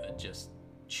hour to just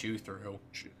chew through.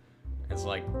 It's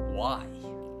like, why?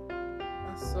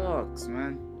 That sucks,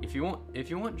 man. If you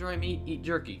want dry meat, eat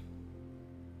jerky.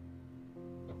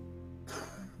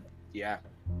 Yeah.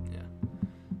 Yeah.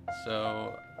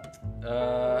 So,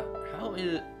 how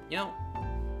is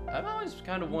I've always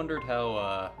kind of wondered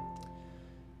how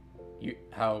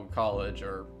how college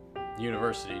or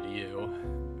university to you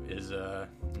is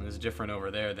different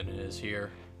over there than it is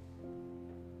here.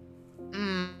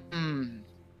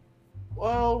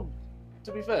 Well,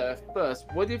 to be fair, first,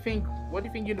 what do you think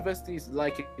university is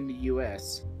like in the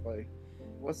US? Like,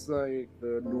 what's like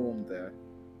the norm there?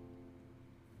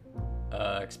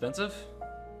 Expensive?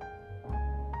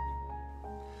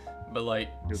 But like,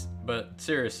 but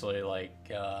seriously, like,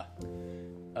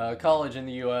 college in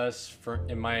the U.S.,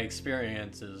 in my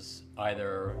experience, is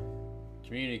either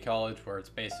community college where it's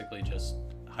basically just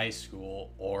high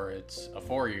school, or it's a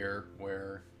 4-year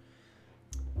where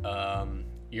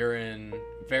you're in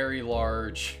very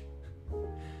large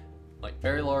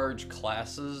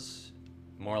classes,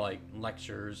 more like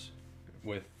lectures,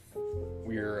 with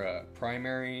your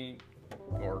primary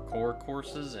or core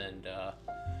courses and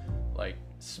like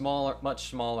much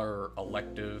smaller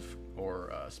elective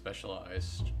or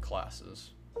specialized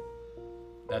classes.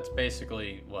 That's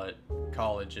basically what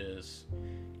college is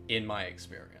in my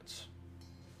experience.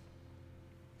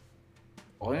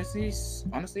 Honestly,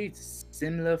 it's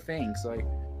similar things. Like,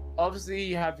 obviously,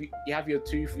 you have your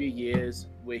 2-3 years,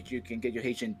 which you can get your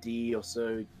H&D or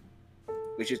so,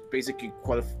 which is basically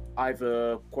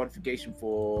either qualification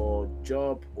for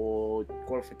job or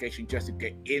qualification just to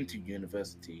get into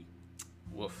university.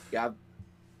 Woof.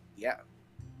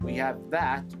 We have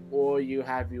that, or you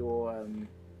have your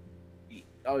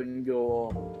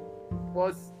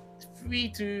was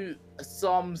 3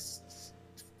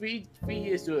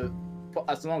 years to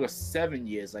as long as 7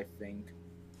 years, I think.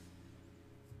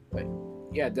 But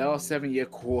yeah, there are 7-year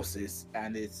courses,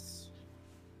 and it's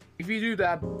if you do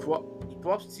that,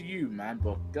 props to you, man.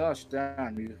 But gosh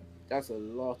damn, that's a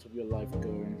lot of your life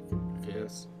going for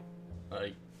this.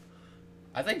 Like,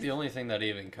 I think the only thing that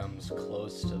even comes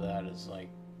close to that is like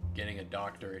getting a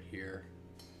doctorate here,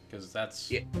 because that's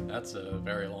a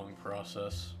very long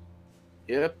process.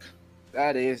 Yep,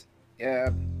 that is. Yeah,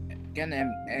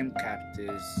 getting MCAT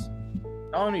is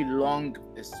not only long,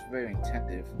 it's very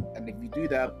intensive, and if you do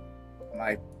that,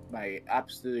 my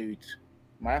absolute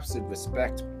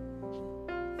respect for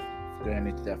going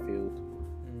into that field.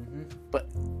 Mm-hmm.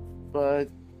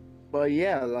 But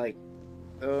yeah, like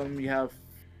you have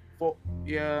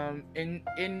in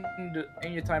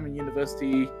your time in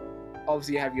university,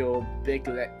 obviously you have your big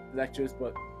lectures,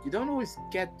 but you don't always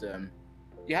get them.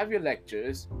 You have your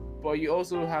lectures, but you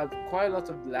also have quite a lot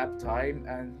of lab time,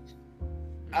 and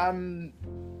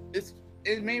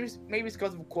maybe it's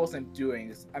because of the course I'm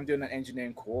doing. I'm doing an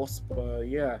engineering course, but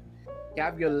yeah, you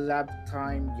have your lab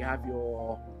time. You have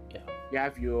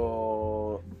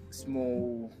your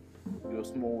small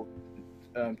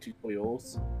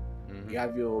tutorials. Mm-hmm. You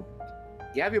have your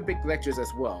big lectures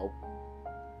as well,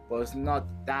 but it's not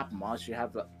that much. You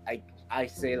have I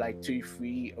say like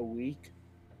 2-3 a week.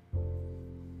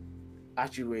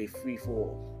 Actually, wait, 3,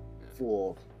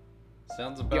 4. It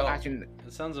sounds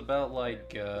about like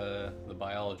the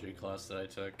biology class that I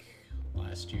took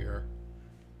last year,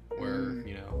 where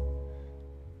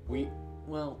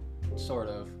sort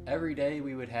of every day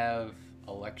we would have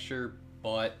a lecture,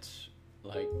 but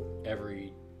like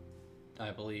every,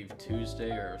 I believe,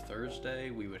 Tuesday or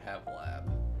Thursday we would have lab.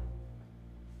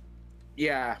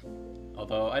 Yeah.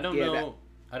 Although I don't know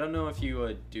if you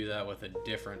would do that with a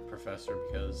different professor,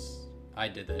 because I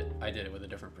did it with a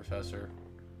different professor.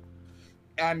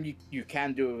 You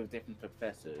can do it with different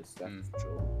professors. That's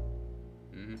true.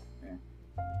 Mm-hmm.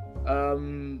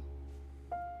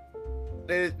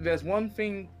 Yeah. There's one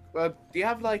thing. Do you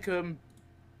have like a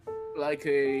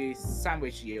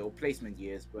sandwich year or placement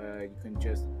years where you can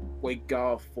just we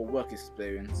go for work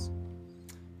experience?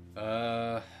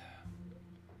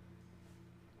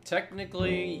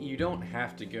 Technically, you don't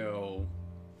have to go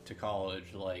to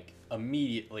college like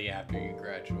immediately after you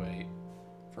graduate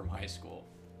from high school.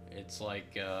 It's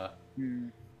like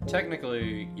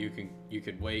technically you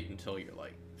could wait until you're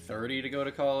like 30 to go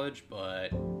to college,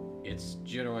 but it's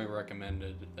generally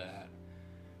recommended that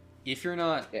if you're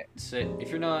not if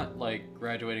you're not like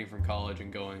graduating from college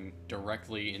and going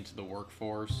directly into the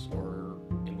workforce or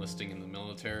enlisting in the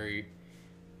military,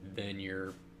 then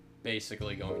you're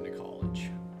basically going to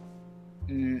college.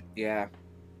 Yeah.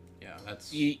 Yeah,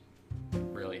 that's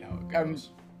really how it goes.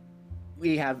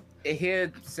 We have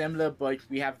here similar, but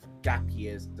we have gap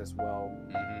years as well,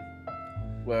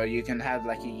 where you can have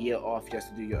like a year off just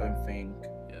to do your own thing.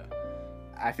 Yeah.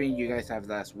 I think you guys have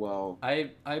that as well. I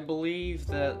believe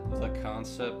that the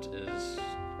concept is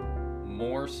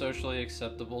more socially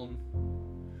acceptable,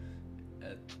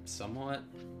 somewhat,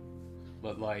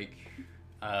 but like,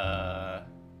 yeah,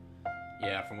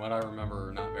 from what I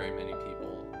remember, not very many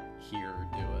people here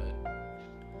do it.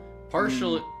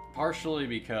 Partially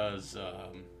because,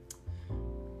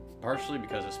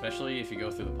 especially if you go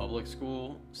through the public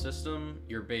school system,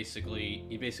 you basically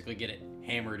get it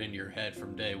hammered into your head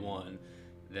from day one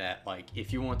that like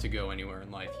if you want to go anywhere in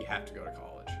life, you have to go to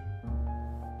college.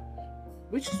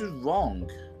 Which is wrong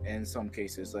in some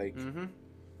cases. Like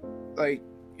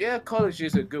yeah, college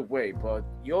is a good way, but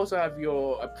you also have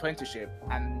your apprenticeship,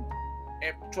 and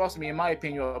trust me, in my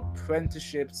opinion, your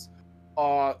apprenticeships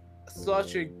are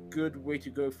such a good way to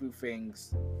go through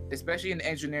things, especially in the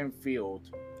engineering field.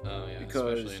 Oh yeah,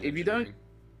 because if you don't,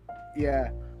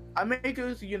 I may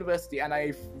go to university and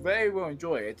I very well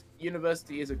enjoy it.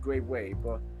 University is a great way,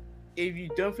 but if you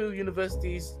don't feel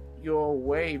university's your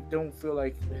way, don't feel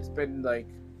like spending like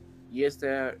years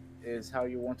there is how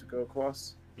you want to go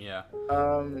across. Yeah.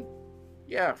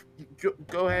 Yeah,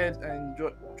 go ahead and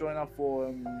join up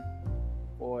for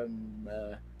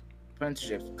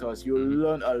apprenticeships because you'll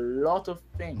learn a lot of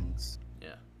things.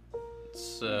 Yeah,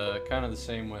 it's kind of the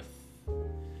same with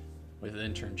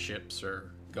internships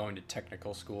or going to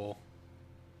technical school.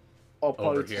 Or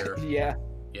over here. Yeah.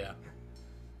 Yeah.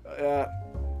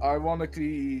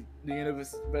 Ironically, the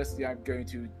university I'm going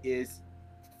to is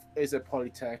a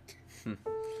polytech.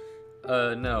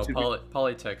 No,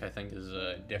 polytech I think is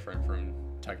different from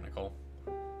technical.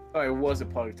 Oh, it was a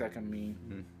polytech. I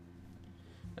mean,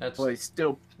 that's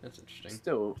interesting.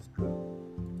 Still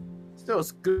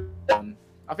good.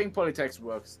 I think polytech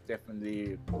works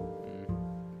definitely.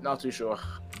 Not too sure.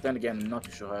 Then again, not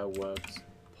too sure how it works.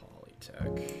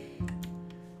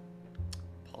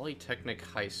 Polytechnic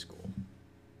High School.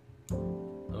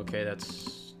 Okay,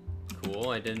 that's cool.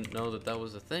 I didn't know that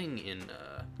was a thing in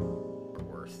Fort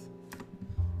Worth.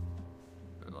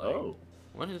 Oh.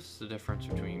 What is the difference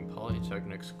between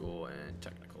Polytechnic School and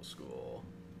Technical School?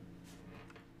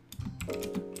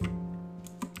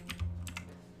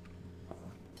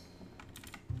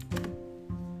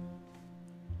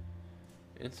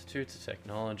 Institutes of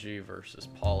Technology versus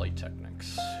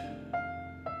Polytechnics.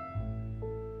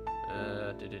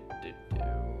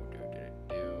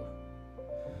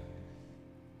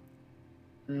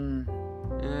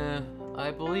 I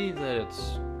believe that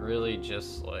it's really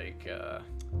just like a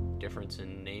difference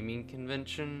in naming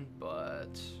convention,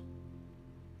 but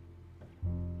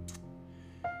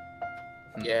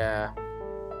yeah.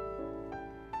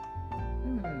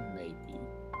 Maybe.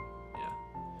 Yeah.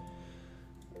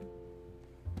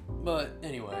 But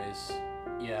anyways,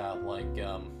 yeah, like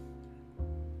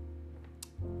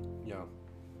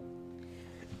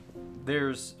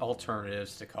there's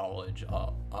alternatives to college,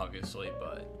 obviously,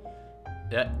 but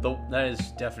that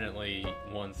is definitely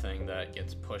one thing that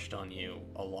gets pushed on you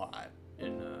a lot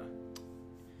in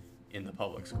the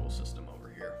public school system over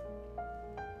here.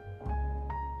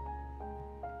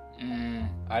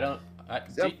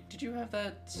 Did you have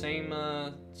that same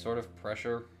sort of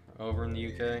pressure over in the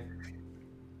UK?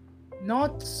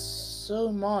 Not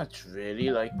so much, really.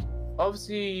 Like,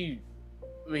 obviously,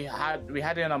 we had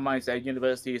it in our minds that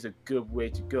university is a good way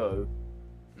to go,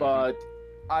 but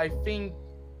I think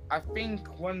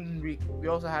when we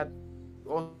also had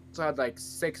like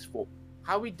sixth form.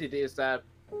 How we did it is that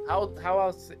how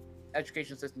our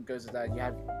education system goes is that you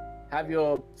have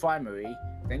your primary,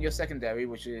 then your secondary,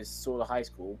 which is sort of high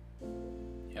school,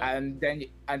 and then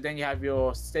you have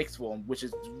your sixth form, which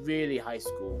is really high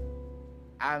school,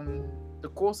 and the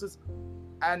courses,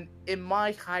 and in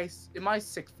my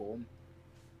sixth form,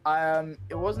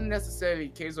 it wasn't necessarily a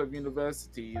case of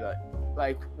university.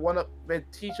 Like one of the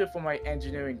teacher for my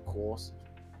engineering course,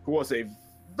 who was a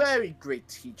very great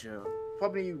teacher,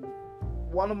 probably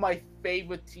one of my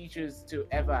favorite teachers to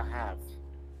ever have.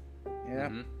 Yeah.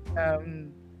 Mm-hmm.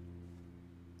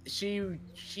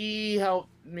 She helped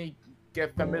me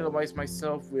get familiarized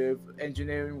myself with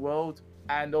engineering world,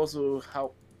 and also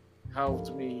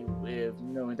helped me with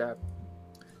knowing that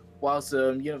whilst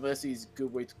university is a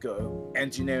good way to go,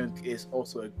 engineering is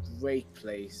also a great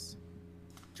place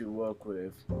to work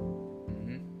with.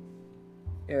 Mm-hmm.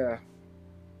 Yeah.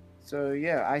 So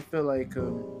yeah, I feel like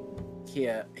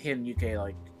here in UK,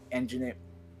 like engineer,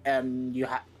 you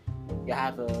you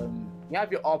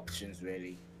have your options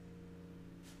really.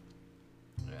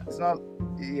 Yeah. It's not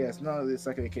it's not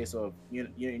exactly a case of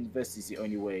university is the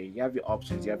only way. You have your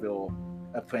options. You have your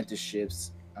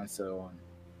apprenticeships and so on.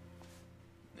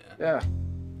 Yeah. Yeah.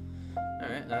 All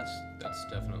right. That's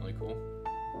definitely cool.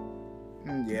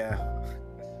 Yeah.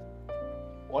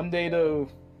 One day though,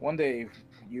 one day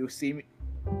you see me.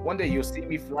 One day you'll see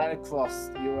me flying across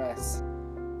the US,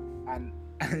 and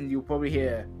and you'll probably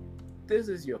hear, "This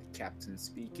is your captain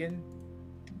speaking."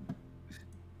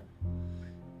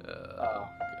 Oh God.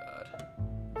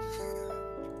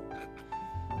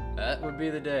 That would be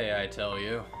the day, I tell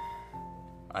you.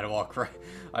 I'd walk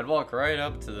right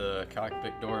up to the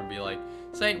cockpit door and be like,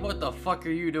 "Saint, what the fuck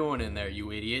are you doing in there,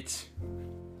 you idiot?"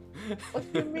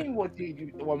 What do you mean? What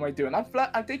am I doing?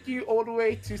 I'm taking you all the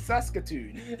way to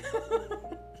Saskatoon.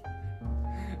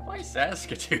 Why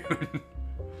Saskatoon?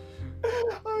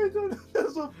 I don't know.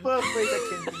 That's the first thing that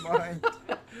came to mind.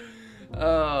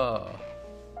 Oh.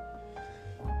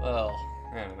 Well,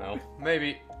 I don't know.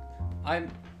 Maybe I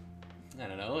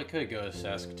don't know. It could go to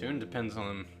Saskatoon. Depends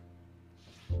on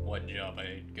what job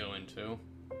I go into.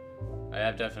 I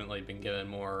have definitely been given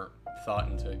more thought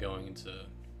into going into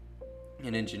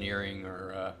an engineering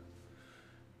or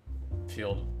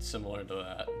field similar to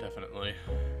that. Definitely,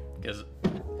 because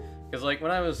like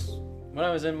when I was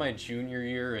in my junior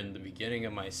year and the beginning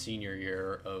of my senior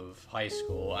year of high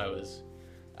school, I was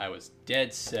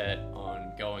dead set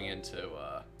on going into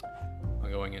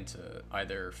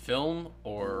either film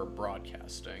or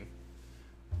broadcasting.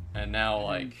 And now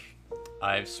like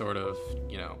I've sort of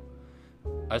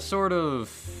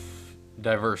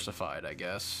diversified, I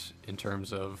guess, in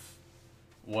terms of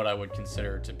what I would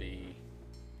consider to be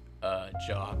a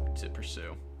job to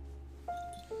pursue.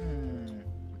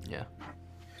 Yeah.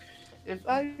 If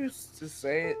I used to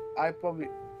say it, I probably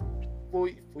for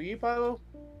you, Paolo,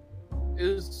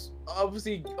 it's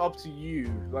obviously up to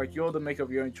you. Like you're the maker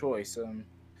of your own choice.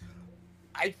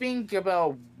 I think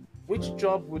about which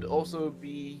job would also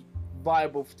be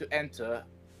viable to enter,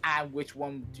 and which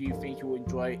one do you think you will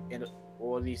enjoy,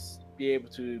 or at least be able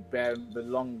to bear in the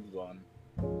long run.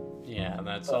 Yeah, and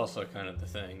that's also kind of the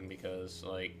thing because,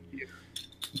 like,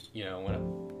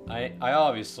 when I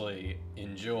obviously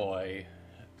enjoy,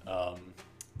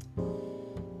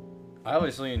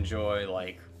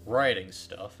 like writing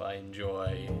stuff. I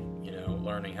enjoy,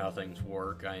 learning how things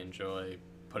work. I enjoy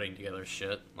putting together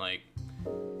shit. Like,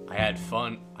 I had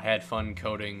fun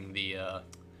coding the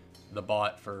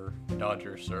bot for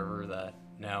Dodger server that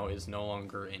now is no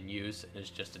longer in use and is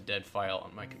just a dead file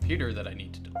on my computer that I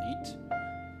need to delete.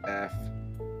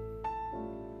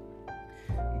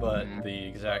 But the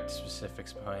exact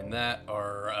specifics behind that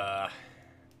are, I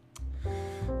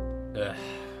don't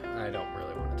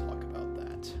really want to talk about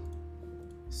that.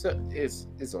 So it's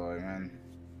alright, man.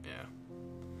 Yeah.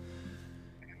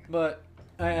 But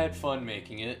I had fun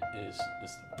making it, is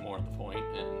more the point,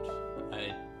 and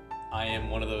I am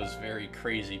one of those very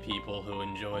crazy people who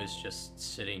enjoys just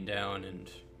sitting down and,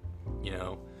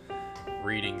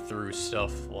 reading through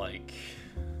stuff like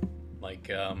I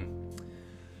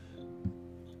have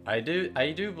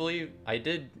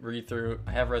read through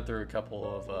a couple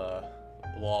of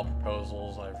law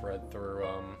proposals.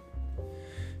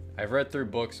 I've read through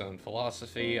books on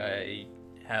philosophy. I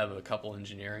have a couple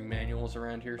engineering manuals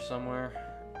around here somewhere.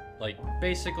 Like,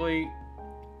 basically,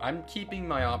 I'm keeping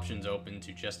my options open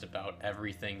to just about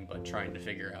everything, but trying to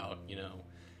figure out,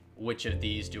 which of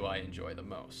these do I enjoy the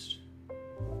most.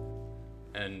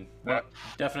 And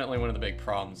definitely one of the big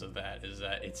problems of that is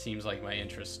that it seems like my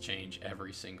interests change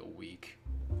every single week.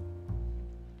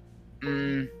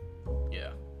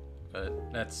 Yeah,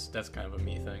 but that's kind of a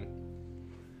me thing.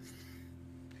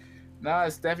 No,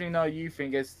 it's definitely not a you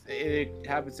thing. It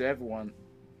happens to everyone.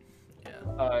 Yeah.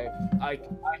 I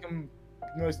can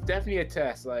most definitely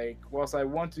attest. Like, whilst but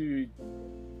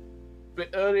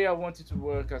earlier I wanted to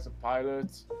work as a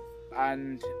pilot,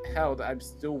 and hell, I'm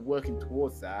still working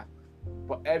towards that.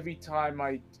 But every time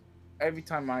I'm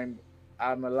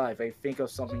alive, I think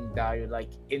of something that I like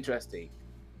interesting.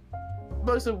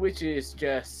 Most of which is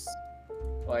just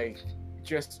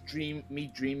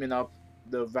dreaming up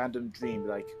the random dream.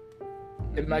 Like,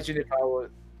 Mhm. imagine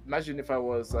if I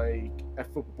was like a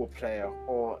football player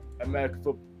or American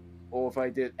football, or if I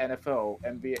did NFL,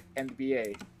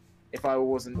 NBA. If I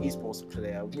was an esports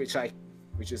player,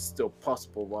 which is still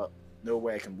possible, but no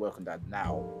way I can work on that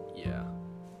now. Yeah.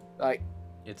 Like,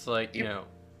 It's like, you,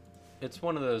 it's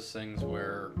one of those things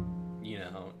where,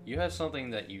 you have something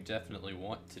that you definitely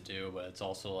want to do, but it's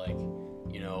also like,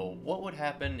 what would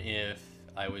happen if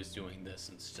I was doing this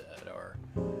instead, or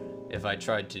if I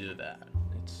tried to do that?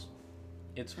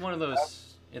 It's one of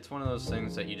those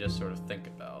things that you just sort of think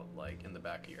about, like, in the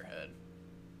back of your head.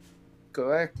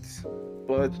 correct,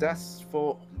 but that's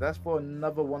for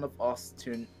another one of us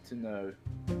to know.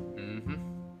 Mm-hmm.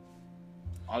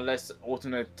 Unless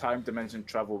alternate time dimension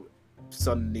travel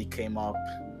suddenly came up.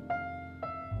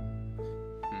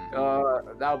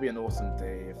 That would be an awesome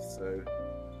day if so.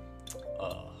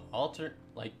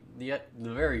 Like the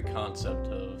very concept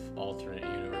of alternate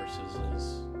universes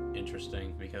is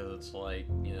interesting because it's like,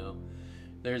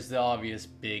 there's the obvious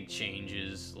big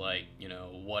changes, like,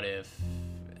 what if,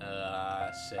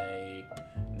 say,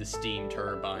 the steam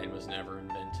turbine was never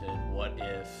invented? What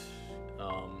if,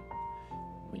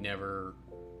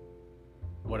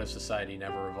 what if society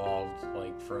never evolved,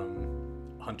 like, from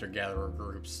hunter-gatherer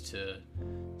groups to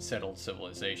settled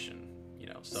civilization?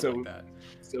 Stuff like that.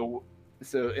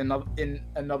 So in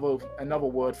another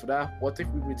word for that, what if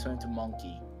we return to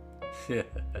monkey?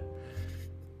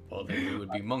 Well, then we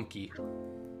would be monkey.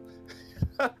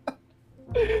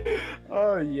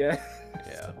 Oh yeah.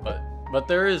 Yeah,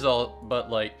 but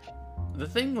like, the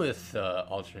thing with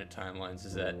alternate timelines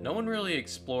is that no one really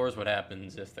explores what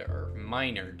happens if there are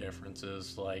minor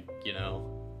differences. Like,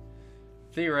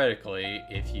 theoretically,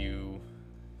 if you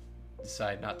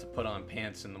decide not to put on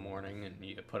pants in the morning and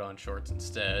you put on shorts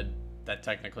instead, that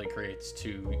technically creates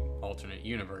two alternate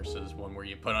universes, one where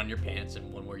you put on your pants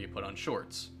and one where you put on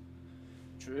shorts.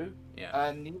 True. Yeah.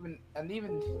 And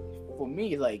even for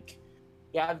me, like,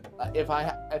 yeah, if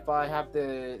I have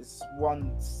this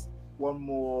one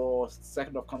more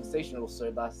second of conversation or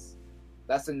so,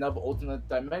 that's another alternate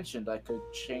dimension that could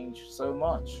change so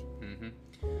much. Mm-hmm.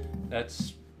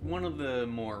 That's one of the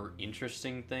more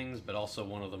interesting things, but also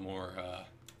one of the more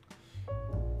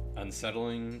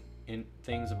unsettling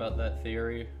things about that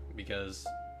theory, because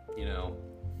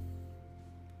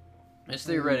there's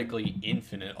theoretically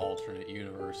infinite alternate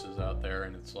universes out there,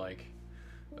 and it's like,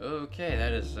 okay,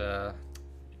 that is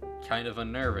kind of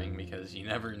unnerving because you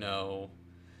never know.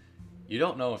 You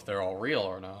don't know if they're all real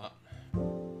or not.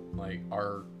 Like,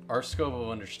 our scope of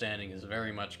understanding is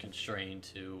very much constrained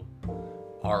to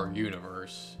our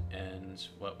universe and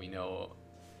what we know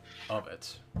of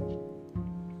it.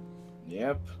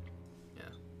 Yep. Yeah.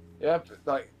 Yep.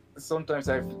 Like, sometimes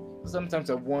I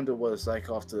wonder what it's like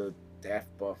after death,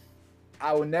 but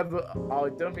I don't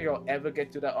think I'll ever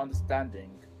get to that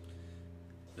understanding.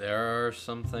 There are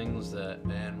some things that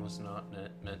man was not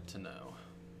meant to know.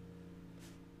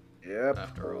 Yep.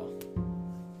 After all.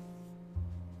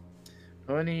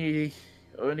 Only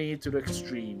to the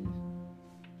extreme.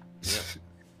 Yep.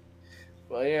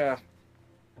 But yeah.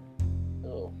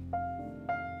 Oh.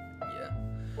 Yeah.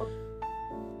 What?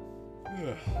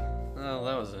 Well,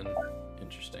 that was an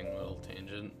interesting little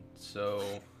tangent. So.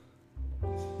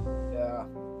 Yeah,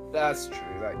 that's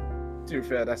true. Like, to be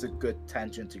fair, that's a good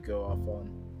tangent to go off on.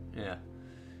 Yeah.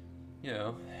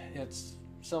 It's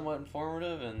somewhat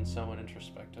informative and somewhat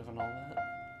introspective and all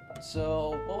that.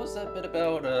 So, what was that bit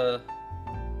about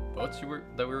boats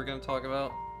that we were going to talk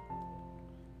about?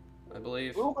 I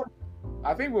believe.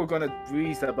 I think we're gonna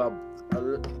breeze about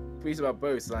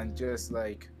boats and just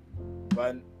like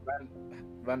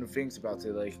random things about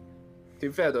it. Like, to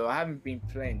be fair though, I haven't been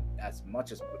playing as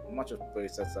much of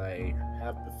boats as I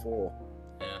have before.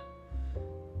 Yeah.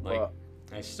 Like,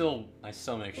 I still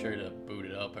make sure to boot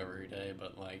it up every day,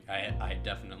 but like I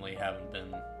definitely haven't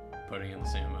been putting in the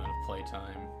same amount of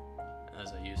playtime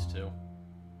as I used to.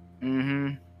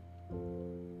 Mm-hmm.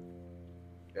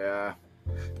 Yeah.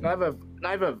 Neither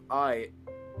have I.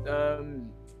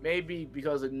 Maybe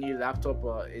because of the new laptop,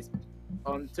 but it's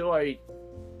until I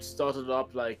started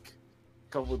up like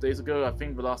a couple of days ago. I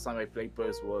think the last time I played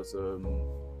boats was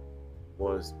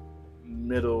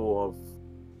middle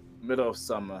of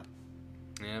summer.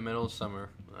 Yeah, middle of summer.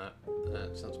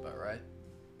 That sounds about right.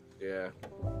 Yeah.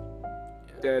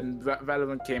 Then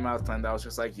Valorant came out, and I was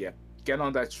just like, yeah, get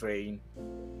on that train.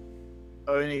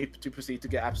 Only to proceed to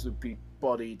get absolutely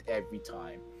bodied every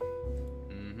time.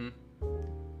 Mm-hmm.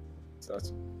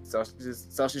 Such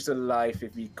is a life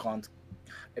if you can't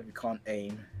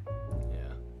aim.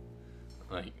 Yeah.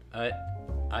 Like,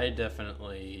 I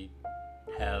definitely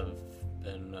have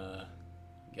been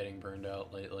getting burned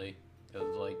out lately.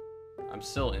 Cause like I'm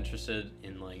still interested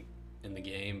in like in the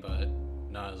game, but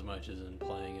not as much as in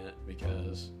playing it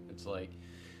because it's like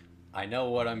I know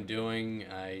what I'm doing.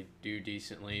 I do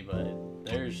decently, but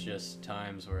there's just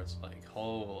times where it's like,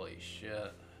 holy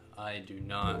shit, I do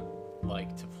not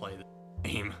like to play the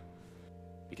game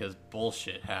because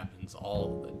bullshit happens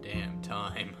all the damn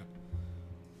time.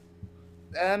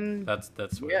 That's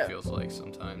what it feels like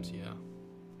sometimes, yeah.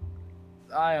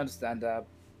 I understand that.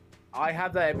 I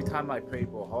have that every time I play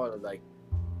for horror, like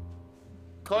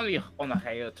currently on a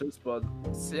hiatus, but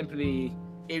simply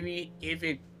if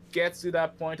it gets to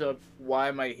that point of why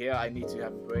am I here, I need to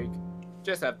have a break.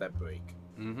 Just have that break.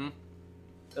 Mm-hmm.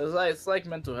 It's like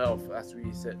mental health, as we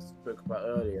spoke about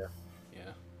earlier.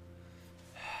 Yeah.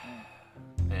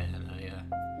 Man,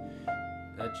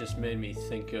 that just made me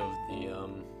think of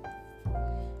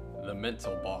the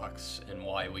mental box and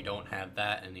why we don't have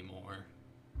that anymore.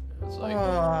 It's like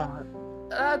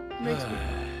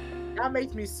that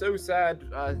makes me so sad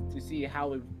to see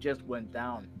how it just went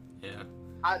down. Yeah.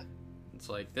 It's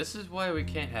like, this is why we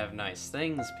can't have nice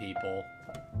things, people.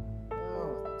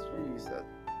 Oh, jeez.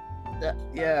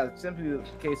 Yeah, simply the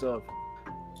case of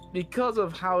because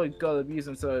of how it got abused,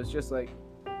 and so it's just like,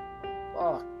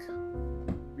 fuck.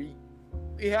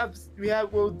 We have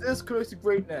we're this close to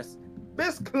greatness,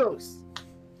 this close.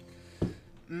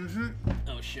 Mm-hmm.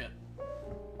 Oh shit.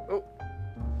 Oh,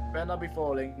 better not be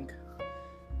falling.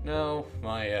 No,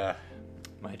 my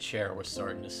chair was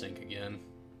starting to sink again.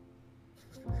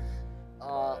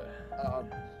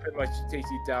 Pretty much takes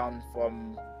you down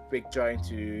from big giant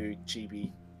to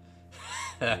chibi.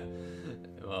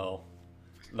 Well,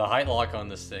 the height lock on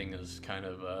this thing is kind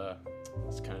of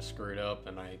screwed up,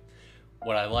 and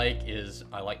what I like is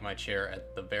I like my chair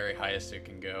at the very highest it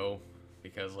can go,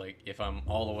 because like if I'm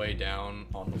all the way down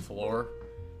on the floor,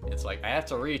 it's like I have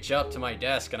to reach up to my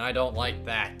desk, and I don't like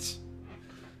that.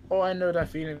 Oh, I know that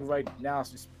feeling right now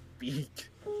as we speak.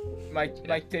 My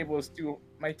table is too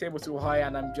high,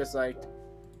 and I'm just like,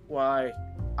 why?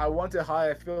 I want it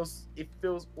higher. It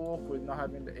feels awkward not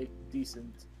having a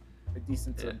decent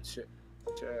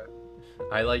chair.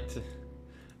 I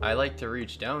like to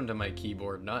reach down to my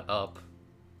keyboard, not up.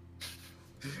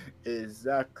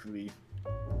 Exactly.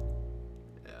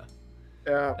 Yeah.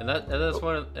 Yeah. And that's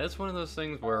one of those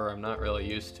things where I'm not really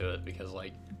used to it, because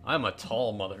like I'm a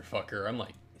tall motherfucker. I'm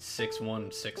like 6'1",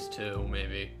 6'2",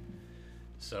 maybe.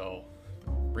 So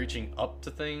reaching up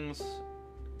to things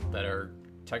that are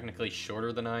technically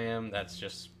shorter than I am, that's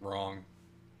just wrong.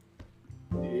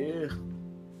 Yeah.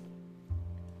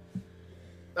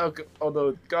 Okay,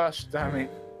 although, gosh damn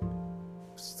it,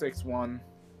 6'1".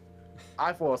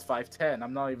 I thought it was 5'10".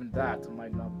 I'm not even that. I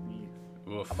might not be.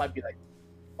 Oof. I might be like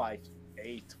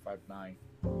 5'8", 5'9".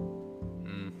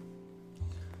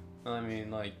 I mean,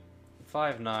 like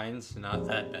 5'9's not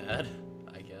that bad,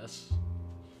 I guess.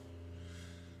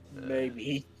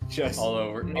 Maybe just.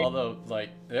 Although, like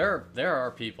there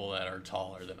are people that are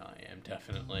taller than I am,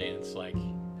 definitely. And it's like,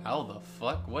 how the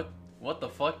fuck? What the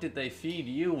fuck did they feed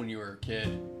you when you were a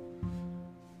kid?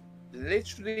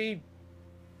 Literally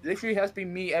has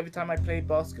been me every time I play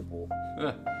basketball.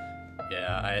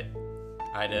 Yeah,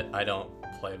 I don't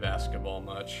play basketball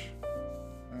much.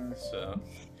 So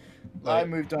I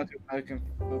moved on to American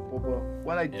football, but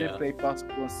when I did play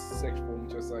basketball in sixth form,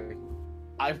 just like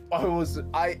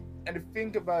and to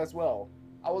think about it as well,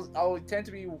 I would tend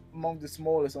to be among the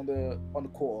smallest on the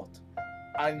court,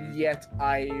 and yet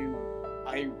I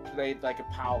played like a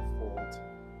power forward.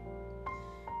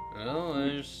 Well,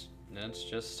 that's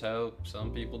just how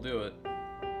some people do it.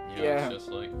 You know, yeah. It's just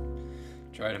like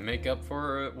try to make up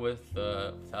for it with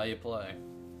how you play.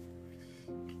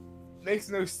 Makes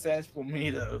no sense for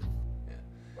me though.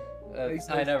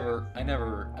 I never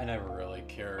really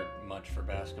cared much for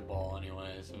basketball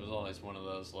anyways. It was always one of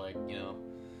those like, you know,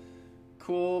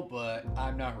 cool, but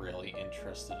I'm not really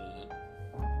interested in it.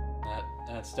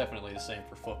 That's definitely the same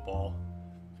for football,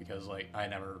 because like I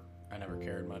never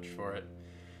cared much for it.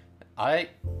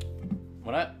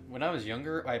 When I was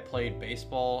younger, I played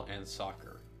baseball and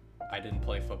soccer. I didn't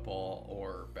play football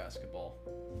or basketball.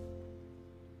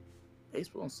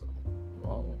 Baseball and soccer.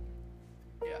 Wow.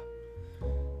 Yeah.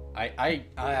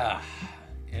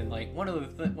 And like one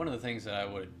of the things that I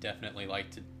would definitely like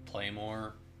to play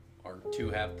more, or to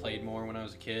have played more when I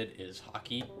was a kid, is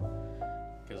hockey.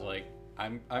 Because like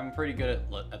I'm pretty good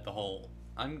at the whole.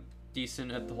 I'm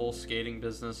decent at the whole skating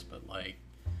business, but like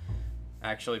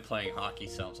actually playing hockey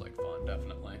sounds like fun,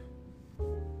 definitely.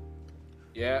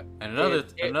 Yeah. And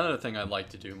another thing I'd like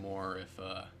to do more, if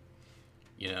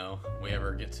you know, we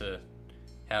ever get to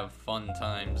have fun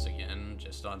times again,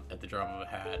 just at the drop of a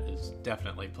hat, is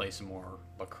definitely play some more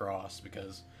lacrosse,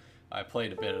 because I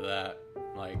played a bit of that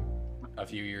like a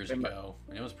few years ago,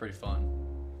 and it was pretty fun.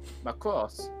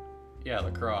 Macross? Yeah,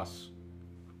 lacrosse.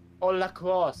 Oh,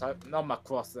 lacrosse. Not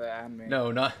macross, the anime.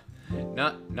 No, not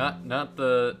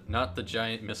the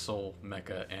giant missile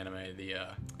mecha anime.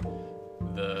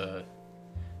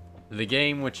 The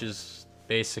game, which is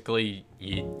basically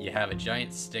you have a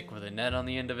giant stick with a net on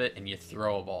the end of it, and you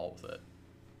throw a ball with it.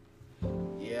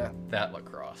 Yeah. That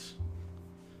lacrosse.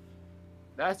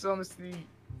 That's honestly,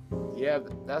 yeah,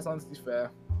 that's honestly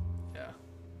fair. Yeah.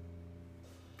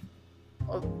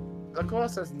 Oh,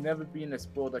 lacrosse has never been a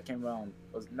sport that came around.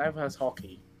 Never has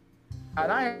hockey,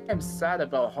 and I am sad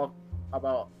about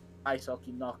ice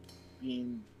hockey not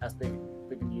being as big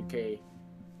in UK,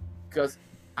 because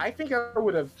I think I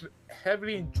would have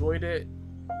heavily enjoyed it,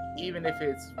 even if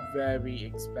it's very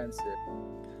expensive.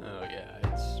 Oh yeah,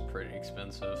 it's pretty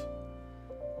expensive.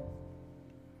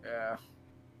 Yeah.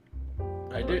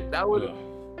 I do. That would.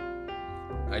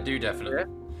 I do definitely.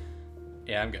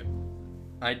 Yeah, I'm good.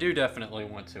 I do definitely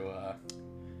want to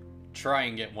try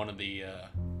and get one of the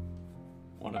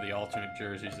alternate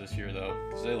jerseys this year, though,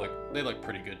 because they look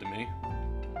pretty good to me.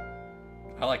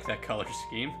 I like that color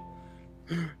scheme.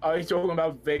 Are you talking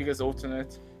about Vegas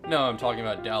alternate? No, I'm talking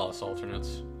about Dallas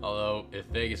alternates. Although if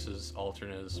Vegas's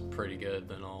alternate is pretty good,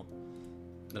 then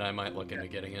I might look into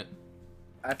getting it.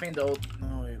 I think the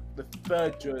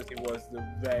third jersey was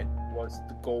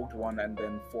the gold one, and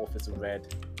then fourth is the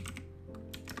red.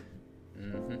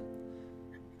 Mhm.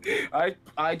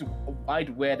 I'd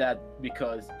wear that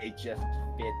because it just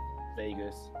fit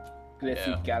Vegas.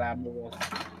 Glitzy glamorous.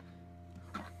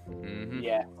 Mhm.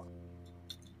 Yeah.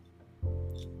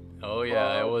 Oh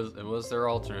yeah, it was their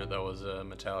alternate that was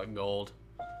metallic gold.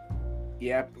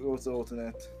 Yep, it was the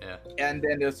alternate. Yeah. And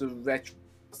then there's the red.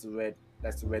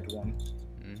 That's the red one.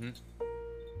 Mhm.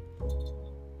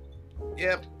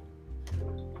 Yep.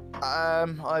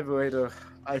 Either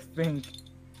I think.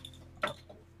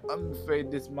 I'm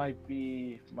afraid this might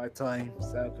be my time,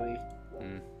 sadly.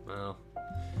 Well,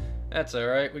 that's all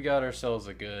right. We got ourselves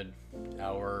a good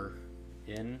hour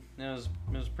in. It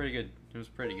was pretty good. It was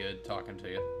pretty good talking to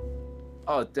you.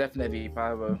 Oh, definitely,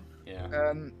 Pablo.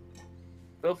 Yeah.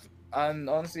 And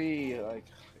honestly, like,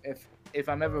 if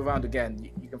I'm ever around again,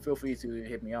 you can feel free to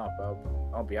hit me up.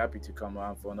 I'll be happy to come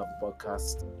around for another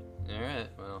podcast. All right.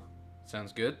 Well,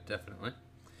 sounds good. Definitely.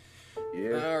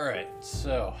 Yeah. All right.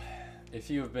 So, if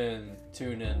you've been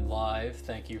tuning in live,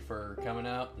 thank you for coming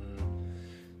out and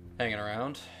hanging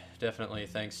around. Definitely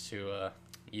thanks to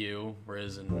you,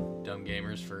 Riz, and Dumb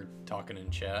Gamers for talking in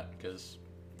chat, because,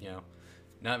 you know,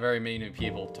 not very many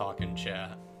people talk in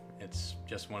chat. It's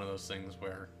just one of those things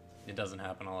where it doesn't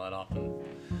happen all that often.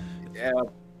 Yeah,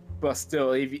 but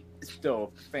still,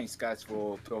 thanks guys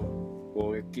for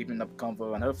keeping up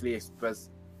convo, and hopefully express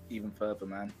even further,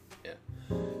 man. Yeah.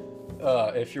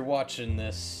 If you're watching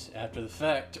this after the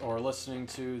fact or listening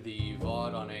to the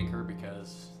VOD on Anchor,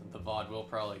 because the VOD will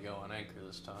probably go on Anchor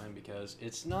this time, because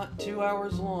it's not 2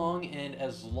 hours long and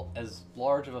as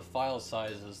large of a file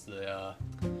size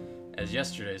as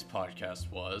yesterday's podcast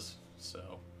was,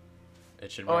 so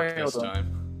it should work this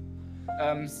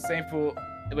time. Same for.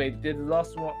 Wait, did the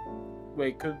last one?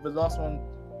 Wait, could the last one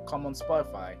come on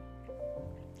Spotify?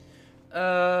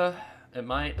 It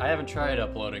might. I haven't tried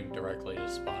uploading directly to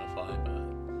Spotify,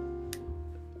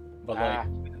 but like,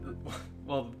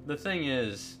 well, the thing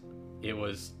is, it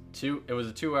was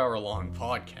a 2 hour long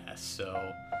podcast,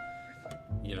 so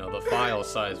you know the file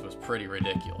size was pretty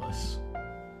ridiculous.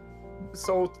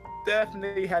 So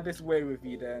definitely had this way with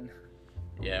you then.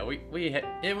 Yeah,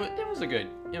 it was a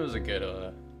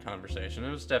good conversation.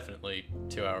 It was definitely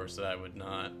 2 hours that I would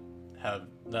not have,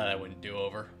 that I wouldn't do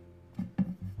over.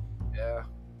 Yeah.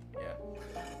 Yeah.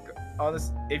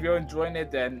 Honest, if you're enjoying it,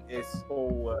 then it's all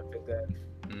worth it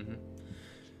then.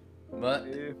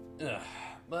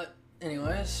 But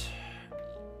anyways,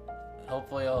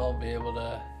 hopefully I'll be able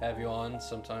to have you on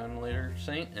sometime later,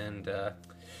 Saint, and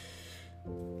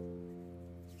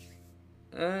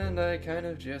I kind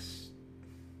of just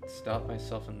stopped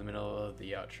myself in the middle of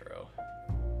the outro.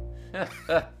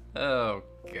 Oh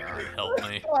God, help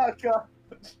me. Oh God.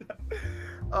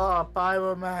 Oh,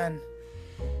 Pyro man.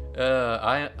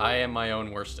 I am my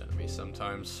own worst enemy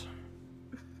sometimes.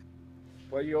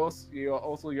 Well, you're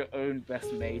also your own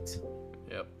best mate.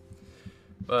 Yep.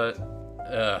 But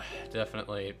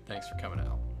definitely thanks for coming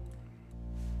out.